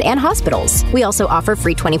doctors and hospitals. We also offer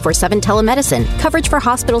free 24/7 telemedicine, coverage for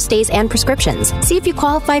hospital stays and prescriptions. See if you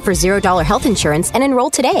qualify for $0 health insurance and enroll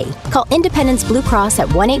today. Call Independence Blue Cross at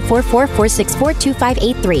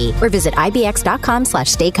 1-844-464-2583 or visit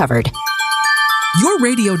ibx.com/stay covered. Your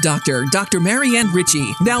Radio Doctor, Dr. Marianne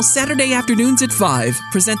Ritchie, now Saturday afternoons at 5,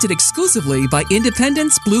 presented exclusively by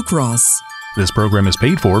Independence Blue Cross. This program is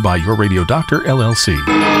paid for by Your Radio Doctor, LLC.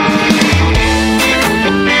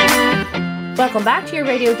 Welcome back to Your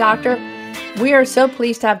Radio Doctor. We are so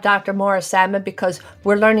pleased to have Dr. Maura Sadman because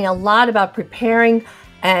we're learning a lot about preparing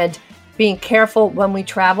and being careful when we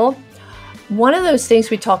travel. One of those things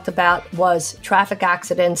we talked about was traffic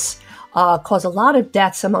accidents cause a lot of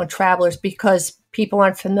deaths among travelers because people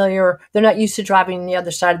aren't familiar. They're not used to driving on the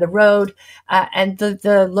other side of the road and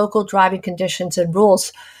the local driving conditions and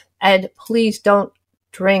rules. And please don't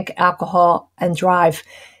drink alcohol and drive.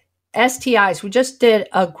 STIs, we just did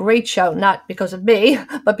a great show, not because of me,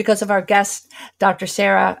 but because of our guest, Dr.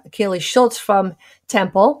 Sarah Keeley-Schultz from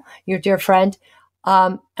Temple, your dear friend.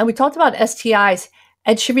 And we talked about STIs,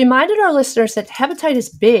 and she reminded our listeners that hepatitis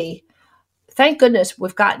B, thank goodness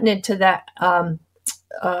we've gotten into that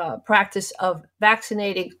practice of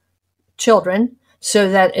vaccinating children so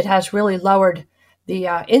that it has really lowered the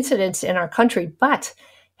incidence in our country. But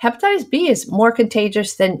hepatitis B is more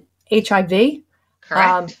contagious than HIV.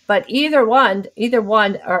 Correct. But either one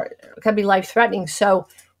can be life-threatening. So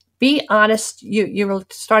be honest. You were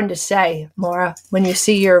starting to say, Maura, when you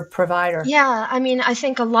see your provider. Yeah, I mean, I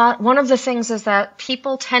think one of the things is that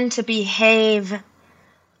people tend to behave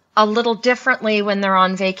a little differently when they're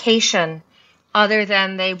on vacation, other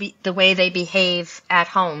than the way they behave at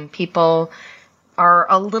home. People are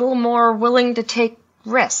a little more willing to take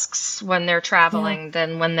risks when they're traveling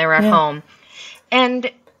than when they're at home. And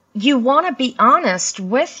you want to be honest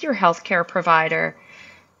with your healthcare provider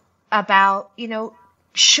about,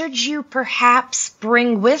 should you perhaps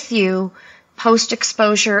bring with you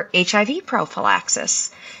post-exposure HIV prophylaxis?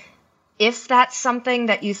 If that's something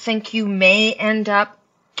that you think you may end up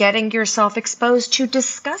getting yourself exposed to,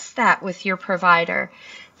 discuss that with your provider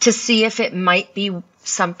to see if it might be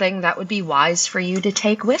something that would be wise for you to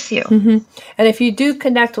take with you. Mm-hmm. And if you do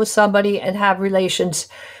connect with somebody and have relations,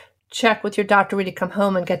 check with your doctor when you come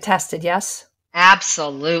home and get tested, yes?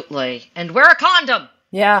 Absolutely. And wear a condom.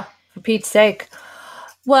 Yeah, for Pete's sake.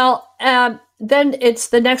 Well, then it's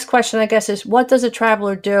the next question, I guess, is what does a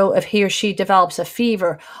traveler do if he or she develops a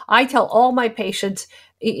fever? I tell all my patients,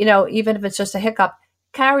 even if it's just a hiccup,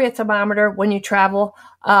 carry a thermometer when you travel.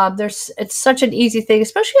 It's such an easy thing,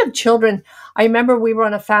 especially if you have children. I remember we were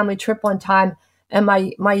on a family trip one time, and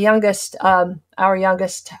my youngest, our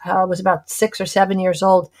youngest, was about 6 or 7 years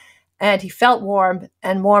old, and he felt warm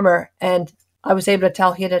and warmer, and I was able to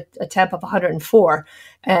tell he had a temp of 104.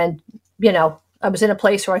 And I was in a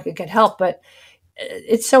place where I could get help, but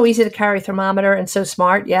it's so easy to carry a thermometer and so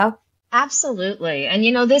smart. Yeah, absolutely. And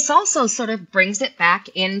this also sort of brings it back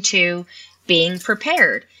into being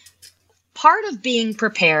prepared. Part of being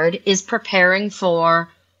prepared is preparing for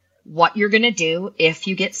what you're going to do if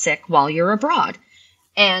you get sick while you're abroad.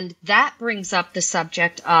 And that brings up the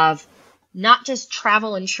subject of not just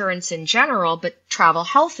travel insurance in general, but travel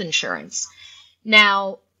health insurance.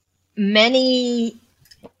 Now, many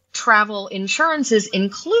travel insurances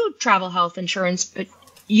include travel health insurance, but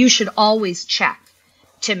you should always check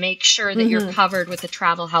to make sure that you're covered with the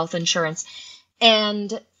travel health insurance.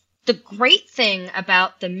 And the great thing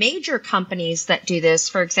about the major companies that do this,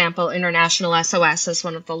 for example, International SOS is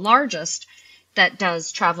one of the largest that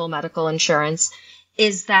does travel medical insurance,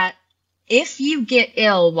 is that if you get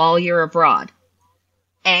ill while you're abroad,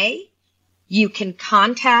 you can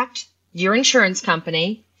contact your insurance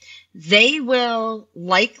company. They will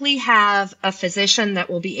likely have a physician that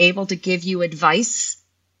will be able to give you advice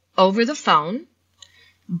over the phone.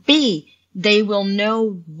 B, they will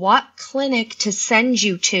know what clinic to send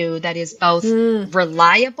you to that is both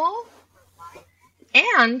reliable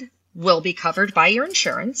and will be covered by your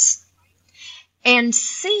insurance. And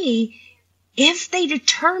C, if they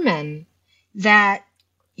determine that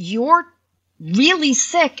you're really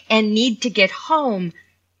sick and need to get home,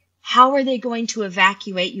 how are they going to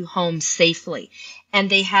evacuate you home safely? And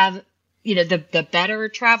they have, the better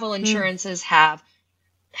travel insurances have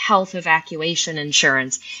health evacuation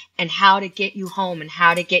insurance and how to get you home and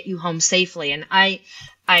how to get you home safely. And I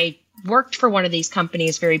worked for one of these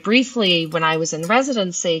companies very briefly when I was in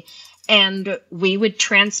residency, and we would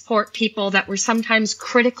transport people that were sometimes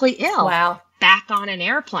critically ill back on an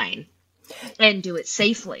airplane and do it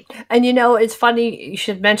safely. And it's funny you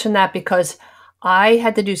should mention that, because I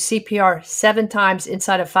had to do CPR 7 times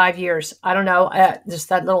inside of 5 years. I don't know, just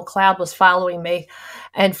that little cloud was following me.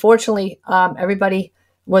 And fortunately, everybody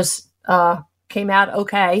came out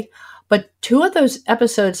okay. But 2 of those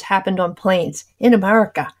episodes happened on planes in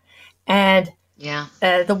America. And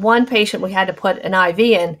the one patient we had to put an IV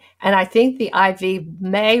in, and I think the IV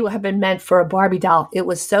may have been meant for a Barbie doll. It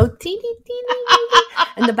was so teeny.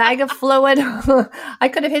 And the bag of fluid, I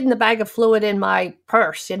could have hidden the bag of fluid in my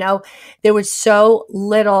purse. There was so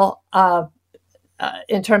little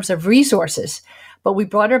in terms of resources, but we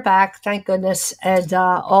brought her back, thank goodness, and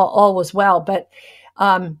all was well. But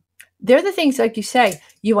they're the things, like you say,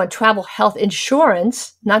 you want travel health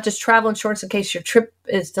insurance, not just travel insurance in case your trip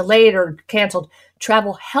is delayed or canceled,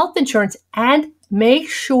 travel health insurance, and make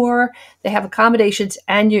sure they have accommodations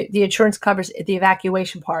and the insurance covers the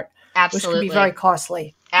evacuation part. Absolutely. Which can be very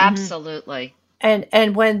costly. Absolutely.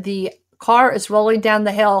 And when the car is rolling down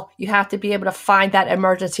the hill, you have to be able to find that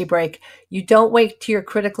emergency brake. You don't wait till you're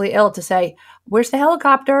critically ill to say, where's the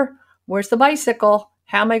helicopter? Where's the bicycle?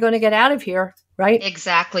 How am I going to get out of here? Right?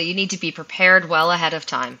 Exactly. You need to be prepared well ahead of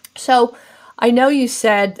time. So I know you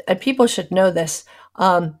said, and people should know this,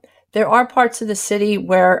 there are parts of the city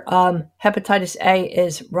where hepatitis A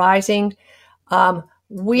is rising.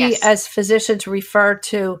 We as physicians refer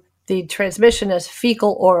to the transmission as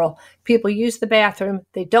fecal oral. People use the bathroom,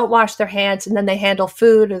 they don't wash their hands, and then they handle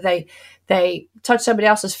food, or they touch somebody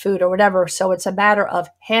else's food or whatever. So it's a matter of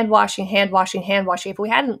hand washing. If we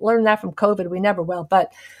hadn't learned that from COVID, we never will.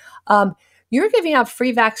 But you're giving out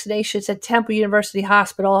free vaccinations at Temple University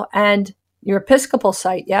Hospital and your Episcopal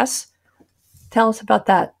site, yes? Tell us about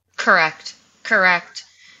that. Correct.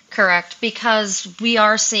 Because we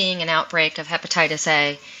are seeing an outbreak of hepatitis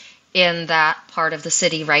A in that part of the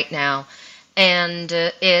city right now. And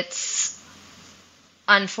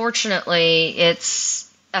unfortunately, it's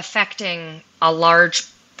affecting a large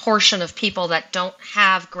portion of people that don't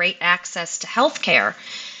have great access to health care.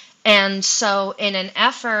 And so in an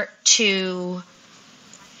effort to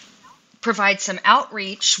provide some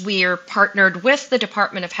outreach, we're partnered with the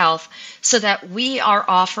Department of Health so that we are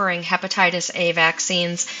offering hepatitis A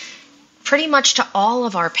vaccines pretty much to all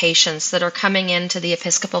of our patients that are coming into the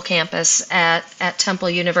Episcopal campus at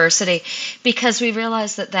Temple University, because we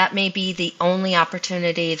realize that may be the only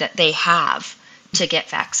opportunity that they have to get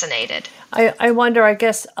vaccinated. I wonder, I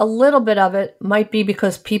guess a little bit of it might be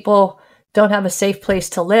because people don't have a safe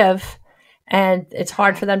place to live and it's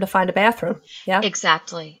hard for them to find a bathroom. Yeah,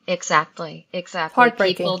 exactly.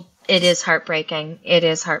 Heartbreaking. It is heartbreaking.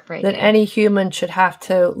 That any human should have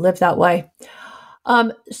to live that way.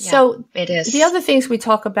 So it is. The other things we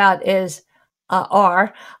talk about is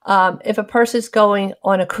if a person's going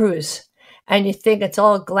on a cruise and you think it's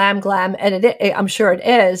all glam, and I'm sure it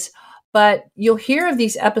is, but you'll hear of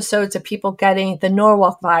these episodes of people getting the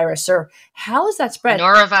Norwalk virus, or how is that spread?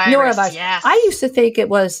 Norovirus. Yes. I used to think it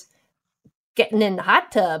was getting in the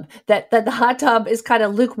hot tub, that the hot tub is kind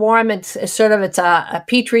of lukewarm and it's a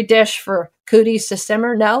petri dish for cooties to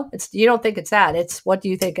simmer. No, you don't think it's that. What do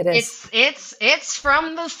you think it is? It's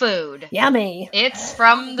from the food. Yummy. It's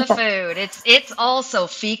from the food. It's also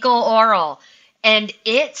fecal oral, and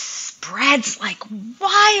it spreads like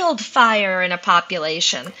wildfire in a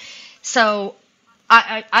population. So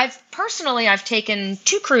I've taken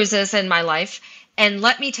 2 cruises in my life, and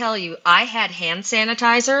let me tell you, I had hand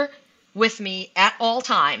sanitizer with me at all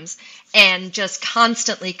times, and just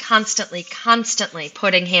constantly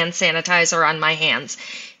putting hand sanitizer on my hands.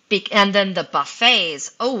 And then the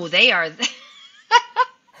buffets, they are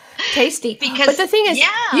tasty. But the thing is,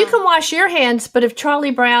 you can wash your hands, but if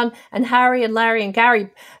Charlie Brown and Harry and Larry and Gary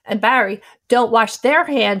and Barry don't wash their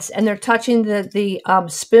hands and they're touching the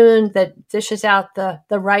spoon that dishes out the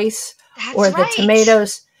rice the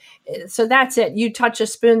tomatoes, so that's it. You touch a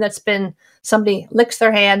spoon that's been, somebody licks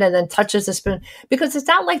their hand and then touches the spoon, because it's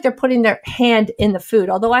not like they're putting their hand in the food,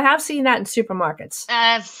 although I have seen that in supermarkets.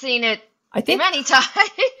 I've seen it many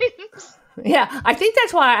times. Yeah, I think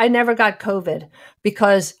that's why I never got COVID,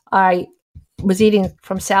 because I was eating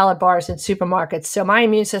from salad bars in supermarkets. So my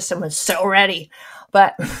immune system was so ready.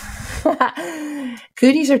 But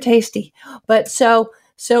cooties are tasty. But so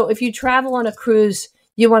if you travel on a cruise,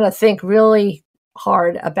 you want to think really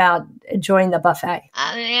hard about enjoying the buffet.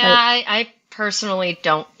 I personally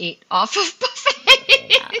don't eat off of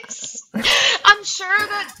buffets. I'm sure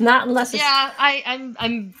that not unless it's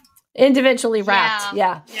I'm individually wrapped.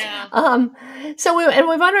 Yeah. So we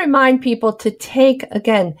want to remind people to take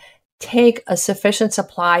a sufficient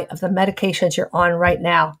supply of the medications you're on right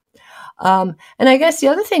now. And I guess the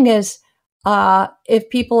other thing is, if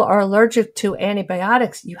people are allergic to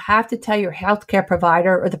antibiotics, you have to tell your healthcare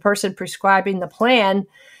provider or the person prescribing the plan,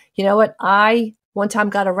 you know what, I one time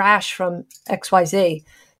got a rash from XYZ,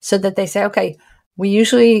 so that they say, okay, we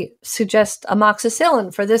usually suggest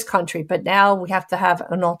amoxicillin for this country, but now we have to have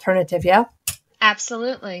an alternative. Yeah.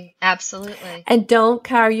 Absolutely. And don't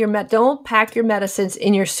pack your medicines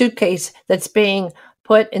in your suitcase that's being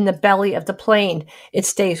put in the belly of the plane. It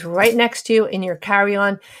stays right next to you in your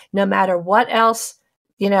carry-on, no matter what else,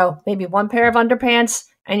 maybe one pair of underpants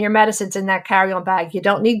and your medicines in that carry-on bag. You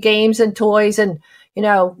don't need games and toys and,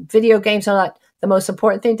 video games and all that. The most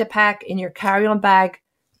important thing to pack in your carry-on bag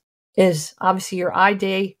is obviously your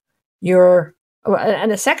ID,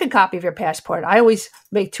 and a second copy of your passport. I always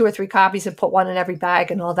make 2 or 3 copies and put one in every bag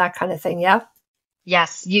and all that kind of thing. Yeah.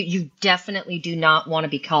 Yes. You definitely do not want to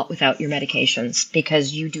be caught without your medications,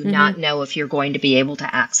 because you do not know if you're going to be able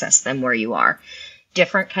to access them where you are.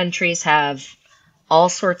 Different countries have all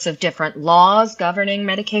sorts of different laws governing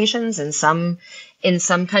medications. And in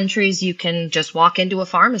some countries, you can just walk into a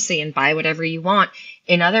pharmacy and buy whatever you want.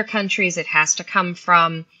 In other countries, it has to come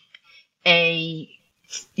from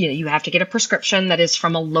you have to get a prescription that is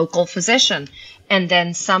from a local physician. And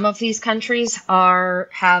then some of these countries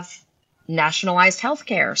have nationalized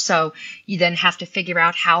healthcare. So you then have to figure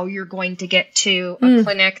out how you're going to get to a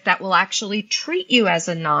clinic that will actually treat you as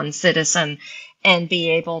a non-citizen and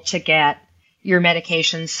be able to get your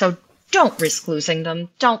medications. So don't risk losing them.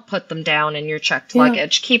 Don't put them down in your checked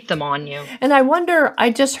luggage. Keep them on you. And I wonder,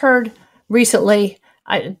 I just heard recently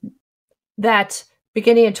that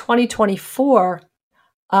beginning in 2024,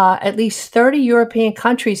 at least 30 European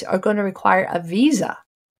countries are going to require a visa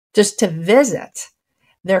just to visit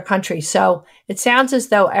their country. So it sounds as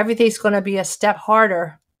though everything's going to be a step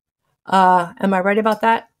harder. Am I right about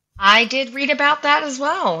that? I did read about that as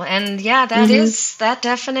well. And that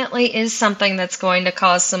definitely is something that's going to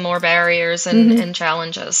cause some more barriers and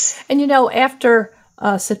challenges. And after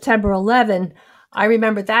September 11, I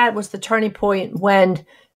remember that was the turning point when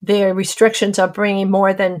the restrictions on bringing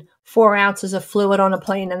more than 4 ounces of fluid on a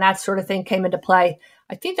plane and that sort of thing came into play.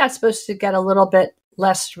 I think that's supposed to get a little bit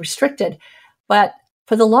less restricted. But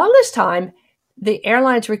for the longest time, the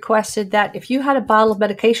airlines requested that if you had a bottle of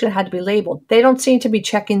medication, it had to be labeled. They don't seem to be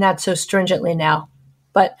checking that so stringently now.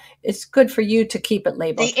 But it's good for you to keep it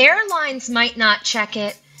labeled. The airlines might not check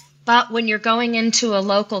it, but when you're going into a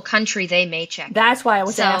local country, they may check it. That's why I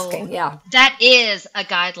was asking, yeah. That is a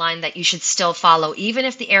guideline that you should still follow. Even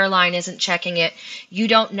if the airline isn't checking it, you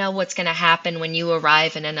don't know what's going to happen when you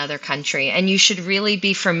arrive in another country. And you should really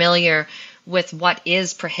be familiar with what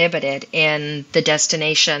is prohibited in the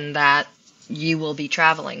destination that you will be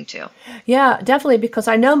traveling to. Yeah, definitely, because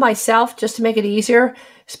I know myself, just to make it easier,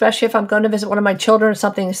 especially if I'm going to visit one of my children or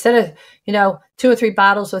something, instead of, 2 or 3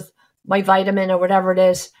 bottles with my vitamin or whatever it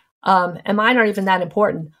is, and mine aren't even that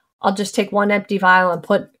important. I'll just take one empty vial and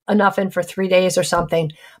put enough in for 3 days or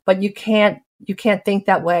something. But you can't think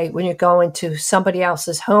that way when you're going to somebody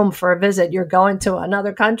else's home for a visit. You're going to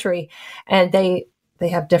another country, and they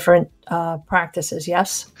have different practices.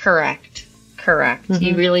 Yes, correct.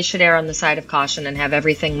 You really should err on the side of caution and have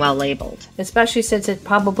everything well labeled, especially since it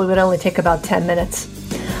probably would only take about 10 minutes.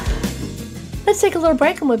 Let's take a little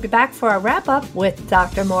break, and we'll be back for our wrap up with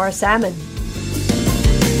Dr. Maura Salmon.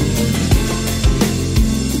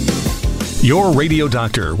 Your Radio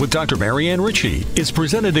Doctor with Dr. Marianne Ritchie is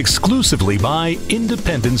presented exclusively by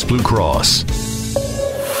Independence Blue Cross.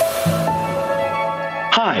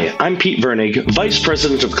 Hi, Hi, I'm Pete Vernig, Vice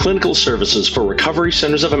President of Clinical Services for Recovery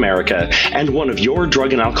Centers of America and one of your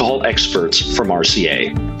drug and alcohol experts from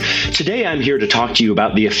RCA. Today I'm here to talk to you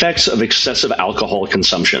about the effects of excessive alcohol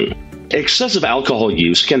consumption. Excessive alcohol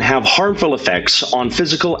use can have harmful effects on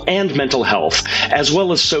physical and mental health, as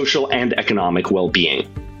well as social and economic well-being.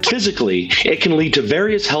 Physically, it can lead to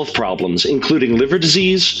various health problems, including liver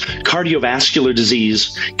disease, cardiovascular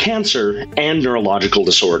disease, cancer, and neurological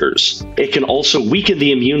disorders. It can also weaken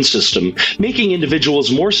the immune system, making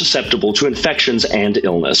individuals more susceptible to infections and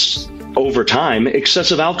illness. Over time,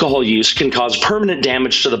 excessive alcohol use can cause permanent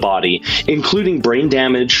damage to the body, including brain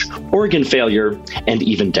damage, organ failure, and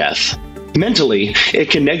even death. Mentally, it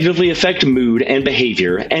can negatively affect mood and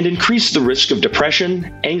behavior and increase the risk of depression,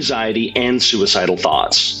 anxiety, and suicidal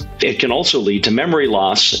thoughts. It can also lead to memory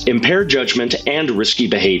loss, impaired judgment, and risky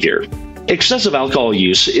behavior. Excessive alcohol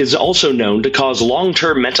use is also known to cause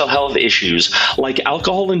long-term mental health issues like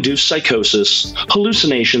alcohol-induced psychosis,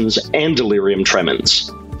 hallucinations, and delirium tremens.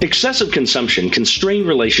 Excessive consumption can strain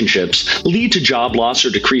relationships, lead to job loss or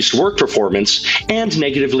decreased work performance, and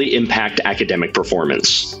negatively impact academic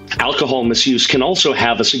performance. Alcohol misuse can also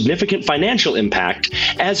have a significant financial impact,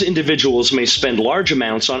 as individuals may spend large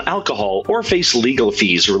amounts on alcohol or face legal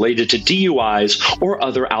fees related to DUIs or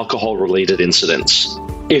other alcohol-related incidents.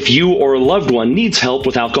 If you or a loved one needs help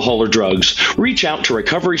with alcohol or drugs, reach out to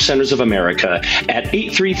Recovery Centers of America at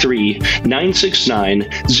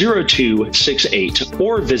 833-969-0268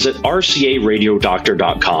 or visit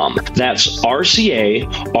rcaradiodoctor.com. That's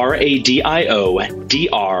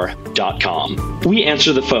rcaradiodr.com. We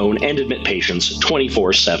answer the phone and admit patients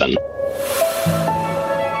 24/7.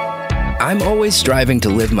 I'm always striving to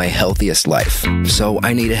live my healthiest life, so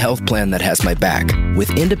I need a health plan that has my back.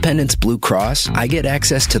 With Independence Blue Cross, I get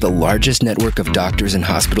access to the largest network of doctors and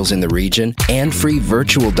hospitals in the region and free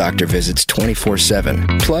virtual doctor visits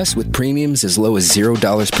 24/7. Plus, with premiums as low as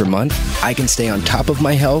 $0 per month, I can stay on top of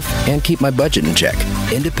my health and keep my budget in check.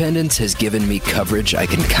 Independence has given me coverage I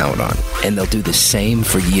can count on, and they'll do the same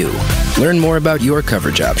for you. Learn more about your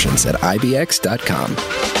coverage options at ibx.com.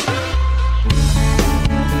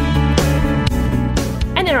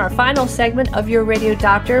 In our final segment of Your Radio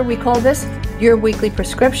Doctor, we call this Your Weekly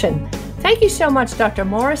Prescription. Thank you so much, Dr.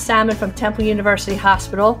 Maura Salmon from Temple University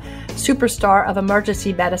Hospital, superstar of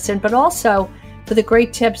emergency medicine, but also for the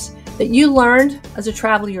great tips that you learned as a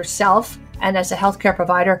traveler yourself and as a healthcare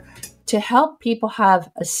provider to help people have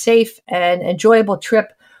a safe and enjoyable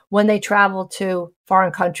trip when they travel to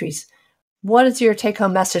foreign countries. What is your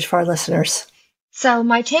take-home message for our listeners? So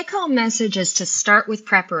my take-home message is to start with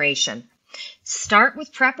preparation. Start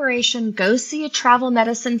with preparation, go see a travel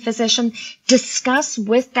medicine physician, discuss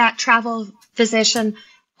with that travel physician,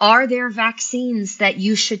 are there vaccines that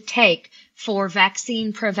you should take for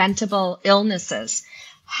vaccine preventable illnesses?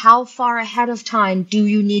 How far ahead of time do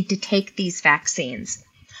you need to take these vaccines?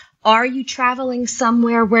 Are you traveling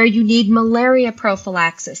somewhere where you need malaria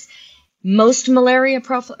prophylaxis? All malaria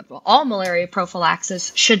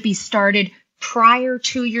prophylaxis should be started prior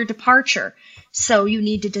to your departure. So you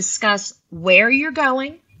need to discuss where you're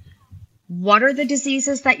going, what are the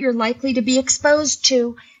diseases that you're likely to be exposed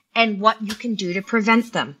to, and what you can do to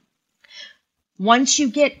prevent them. Once you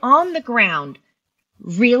get on the ground,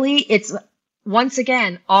 really, it's once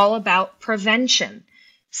again all about prevention.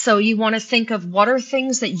 So you want to think of what are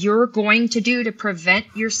things that you're going to do to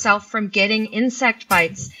prevent yourself from getting insect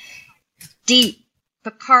bites, DEET,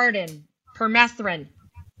 picaridin, permethrin.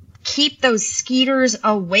 Keep those skeeters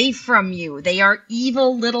away from you. They are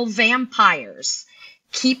evil little vampires.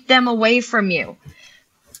 Keep them away from you.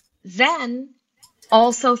 Then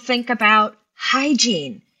also think about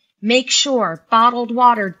hygiene. Make sure bottled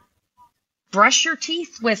water, brush your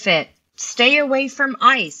teeth with it. Stay away from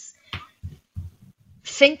ice.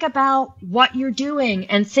 Think about what you're doing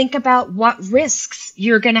and think about what risks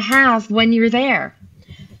you're going to have when you're there.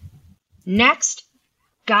 Next,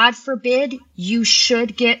 God forbid you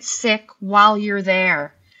should get sick while you're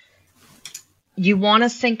there. You want to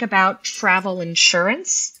think about travel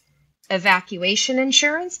insurance, evacuation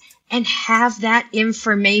insurance, and have that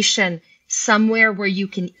information somewhere where you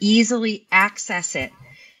can easily access it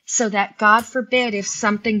so that, God forbid, if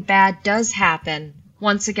something bad does happen,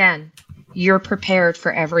 once again, you're prepared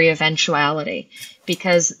for every eventuality,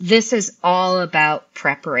 because this is all about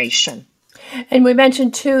preparation. And we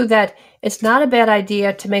mentioned, too, that it's not a bad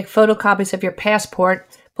idea to make photocopies of your passport,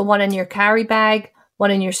 put one in your carry bag,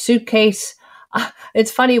 one in your suitcase.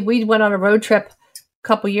 It's funny, we went on a road trip a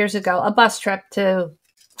couple years ago, a bus trip to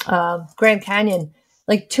Grand Canyon,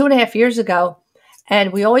 like 2.5 years ago.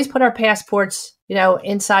 And we always put our passports,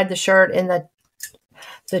 inside the shirt in the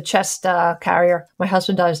the chest carrier. My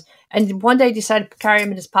husband does. And one day decided to carry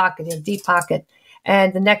him in his pocket, in a deep pocket.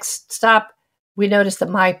 And the next stop, we noticed that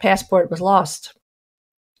my passport was lost.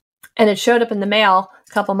 And it showed up in the mail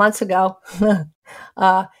a couple months ago.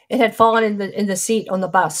 It had fallen in the seat on the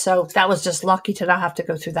bus. So that was just lucky to not have to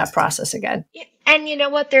go through that process again. And you know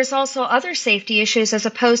what? There's also other safety issues as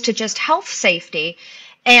opposed to just health safety.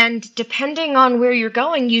 And depending on where you're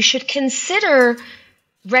going, you should consider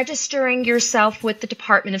registering yourself with the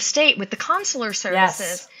Department of State, with the consular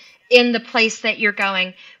services in the place that you're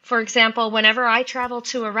going. For example, whenever I travel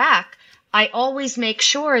to Iraq, I always make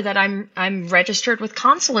sure that I'm registered with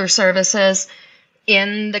consular services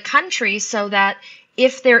in the country so that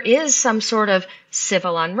if there is some sort of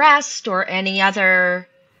civil unrest or any other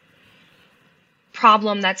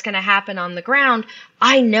problem that's going to happen on the ground,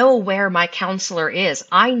 I know where my counselor is.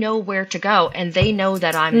 I know where to go, and they know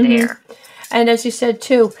that I'm there. And as you said,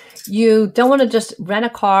 too, you don't want to just rent a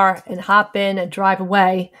car and hop in and drive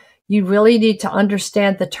away. You really need to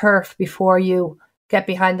understand the turf before you get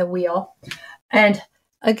behind the wheel. And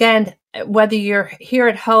again, whether you're here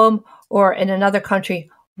at home or in another country,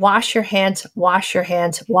 wash your hands, wash your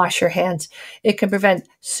hands, wash your hands. It can prevent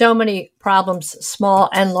so many problems, small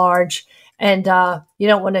and large. And you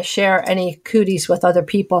don't want to share any cooties with other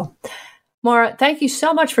people. Maura, thank you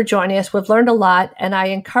so much for joining us. We've learned a lot, and I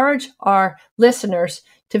encourage our listeners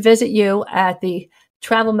to visit you at the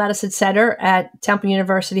Travel Medicine Center at Temple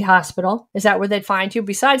University Hospital. Is that where they'd find you,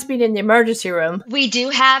 besides being in the emergency room? We do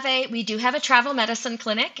have a travel medicine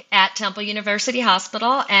clinic at Temple University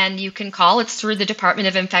Hospital, and you can call. It's through the Department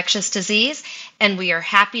of Infectious Disease, and we are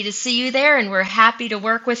happy to see you there, and we're happy to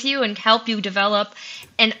work with you and help you develop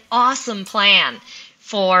an awesome plan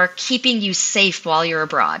for keeping you safe while you're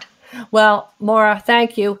abroad. Well, Maura,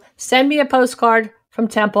 thank you. Send me a postcard from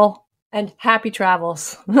Temple. And happy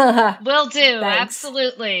travels. Will do. Thanks.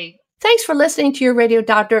 Absolutely. Thanks for listening to Your Radio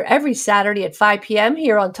Doctor every Saturday at 5 p.m.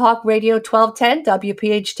 here on Talk Radio 1210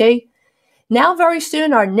 WPHT. Now, very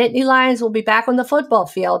soon, our Nittany Lions will be back on the football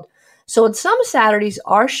field. So on some Saturdays,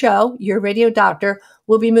 our show, Your Radio Doctor,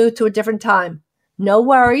 will be moved to a different time. No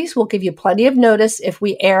worries. We'll give you plenty of notice if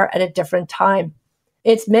we air at a different time.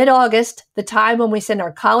 It's mid-August, the time when we send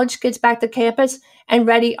our college kids back to campus and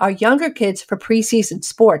ready our younger kids for preseason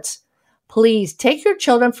sports. Please take your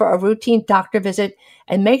children for a routine doctor visit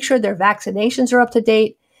and make sure their vaccinations are up to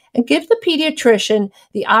date, and give the pediatrician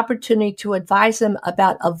the opportunity to advise them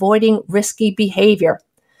about avoiding risky behavior.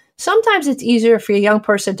 Sometimes it's easier for a young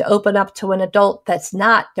person to open up to an adult that's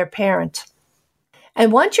not their parent.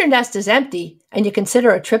 And once your nest is empty and you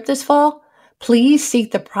consider a trip this fall, please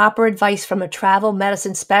seek the proper advice from a travel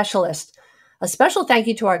medicine specialist. A special thank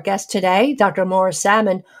you to our guest today, Dr. Maura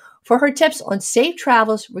Salmon, for her tips on safe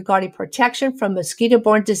travels regarding protection from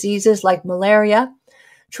mosquito-borne diseases like malaria,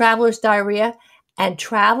 traveler's diarrhea, and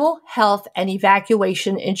travel, health, and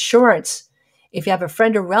evacuation insurance. If you have a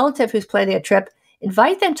friend or relative who's planning a trip,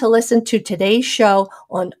 invite them to listen to today's show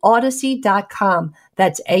on Odyssey.com.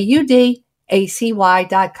 That's AUDACY.com.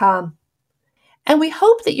 And we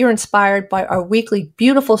hope that you're inspired by our weekly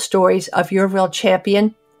beautiful stories of your real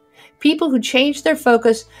champion, people who changed their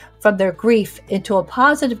focus from their grief into a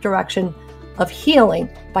positive direction of healing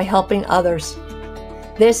by helping others.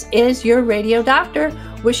 This is Your Radio Doctor,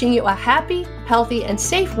 wishing you a happy, healthy, and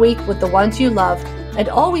safe week with the ones you love, and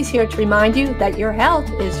always here to remind you that your health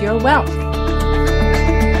is your wealth.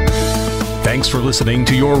 Thanks for listening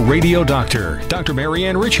to Your Radio Doctor, Dr.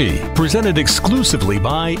 Marianne Ritchie, presented exclusively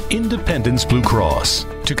by Independence Blue Cross.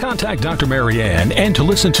 To contact Dr. Marianne and to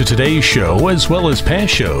listen to today's show as well as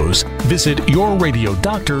past shows, visit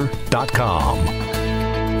yourradiodoctor.com.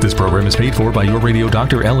 This program is paid for by Your Radio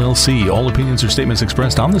Doctor, LLC. All opinions or statements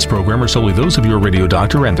expressed on this program are solely those of Your Radio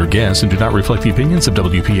Doctor and their guests and do not reflect the opinions of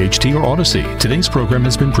WPHT or Odyssey. Today's program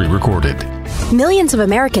has been pre-recorded. Millions of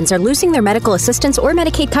Americans are losing their medical assistance or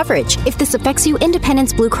Medicaid coverage. If this affects you,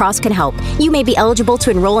 Independence Blue Cross can help. You may be eligible to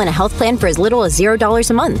enroll in a health plan for as little as $0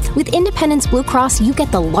 a month. With Independence Blue Cross, you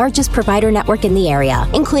get the largest provider network in the area,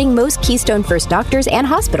 including most Keystone First doctors and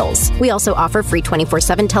hospitals. We also offer free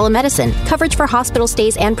 24/7 telemedicine, coverage for hospital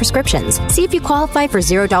stays and prescriptions. See if you qualify for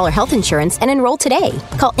 $0 health insurance and enroll today.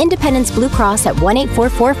 Call Independence Blue Cross at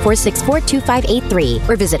 1-844-464-2583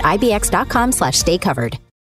 or visit ibx.com/staycovered.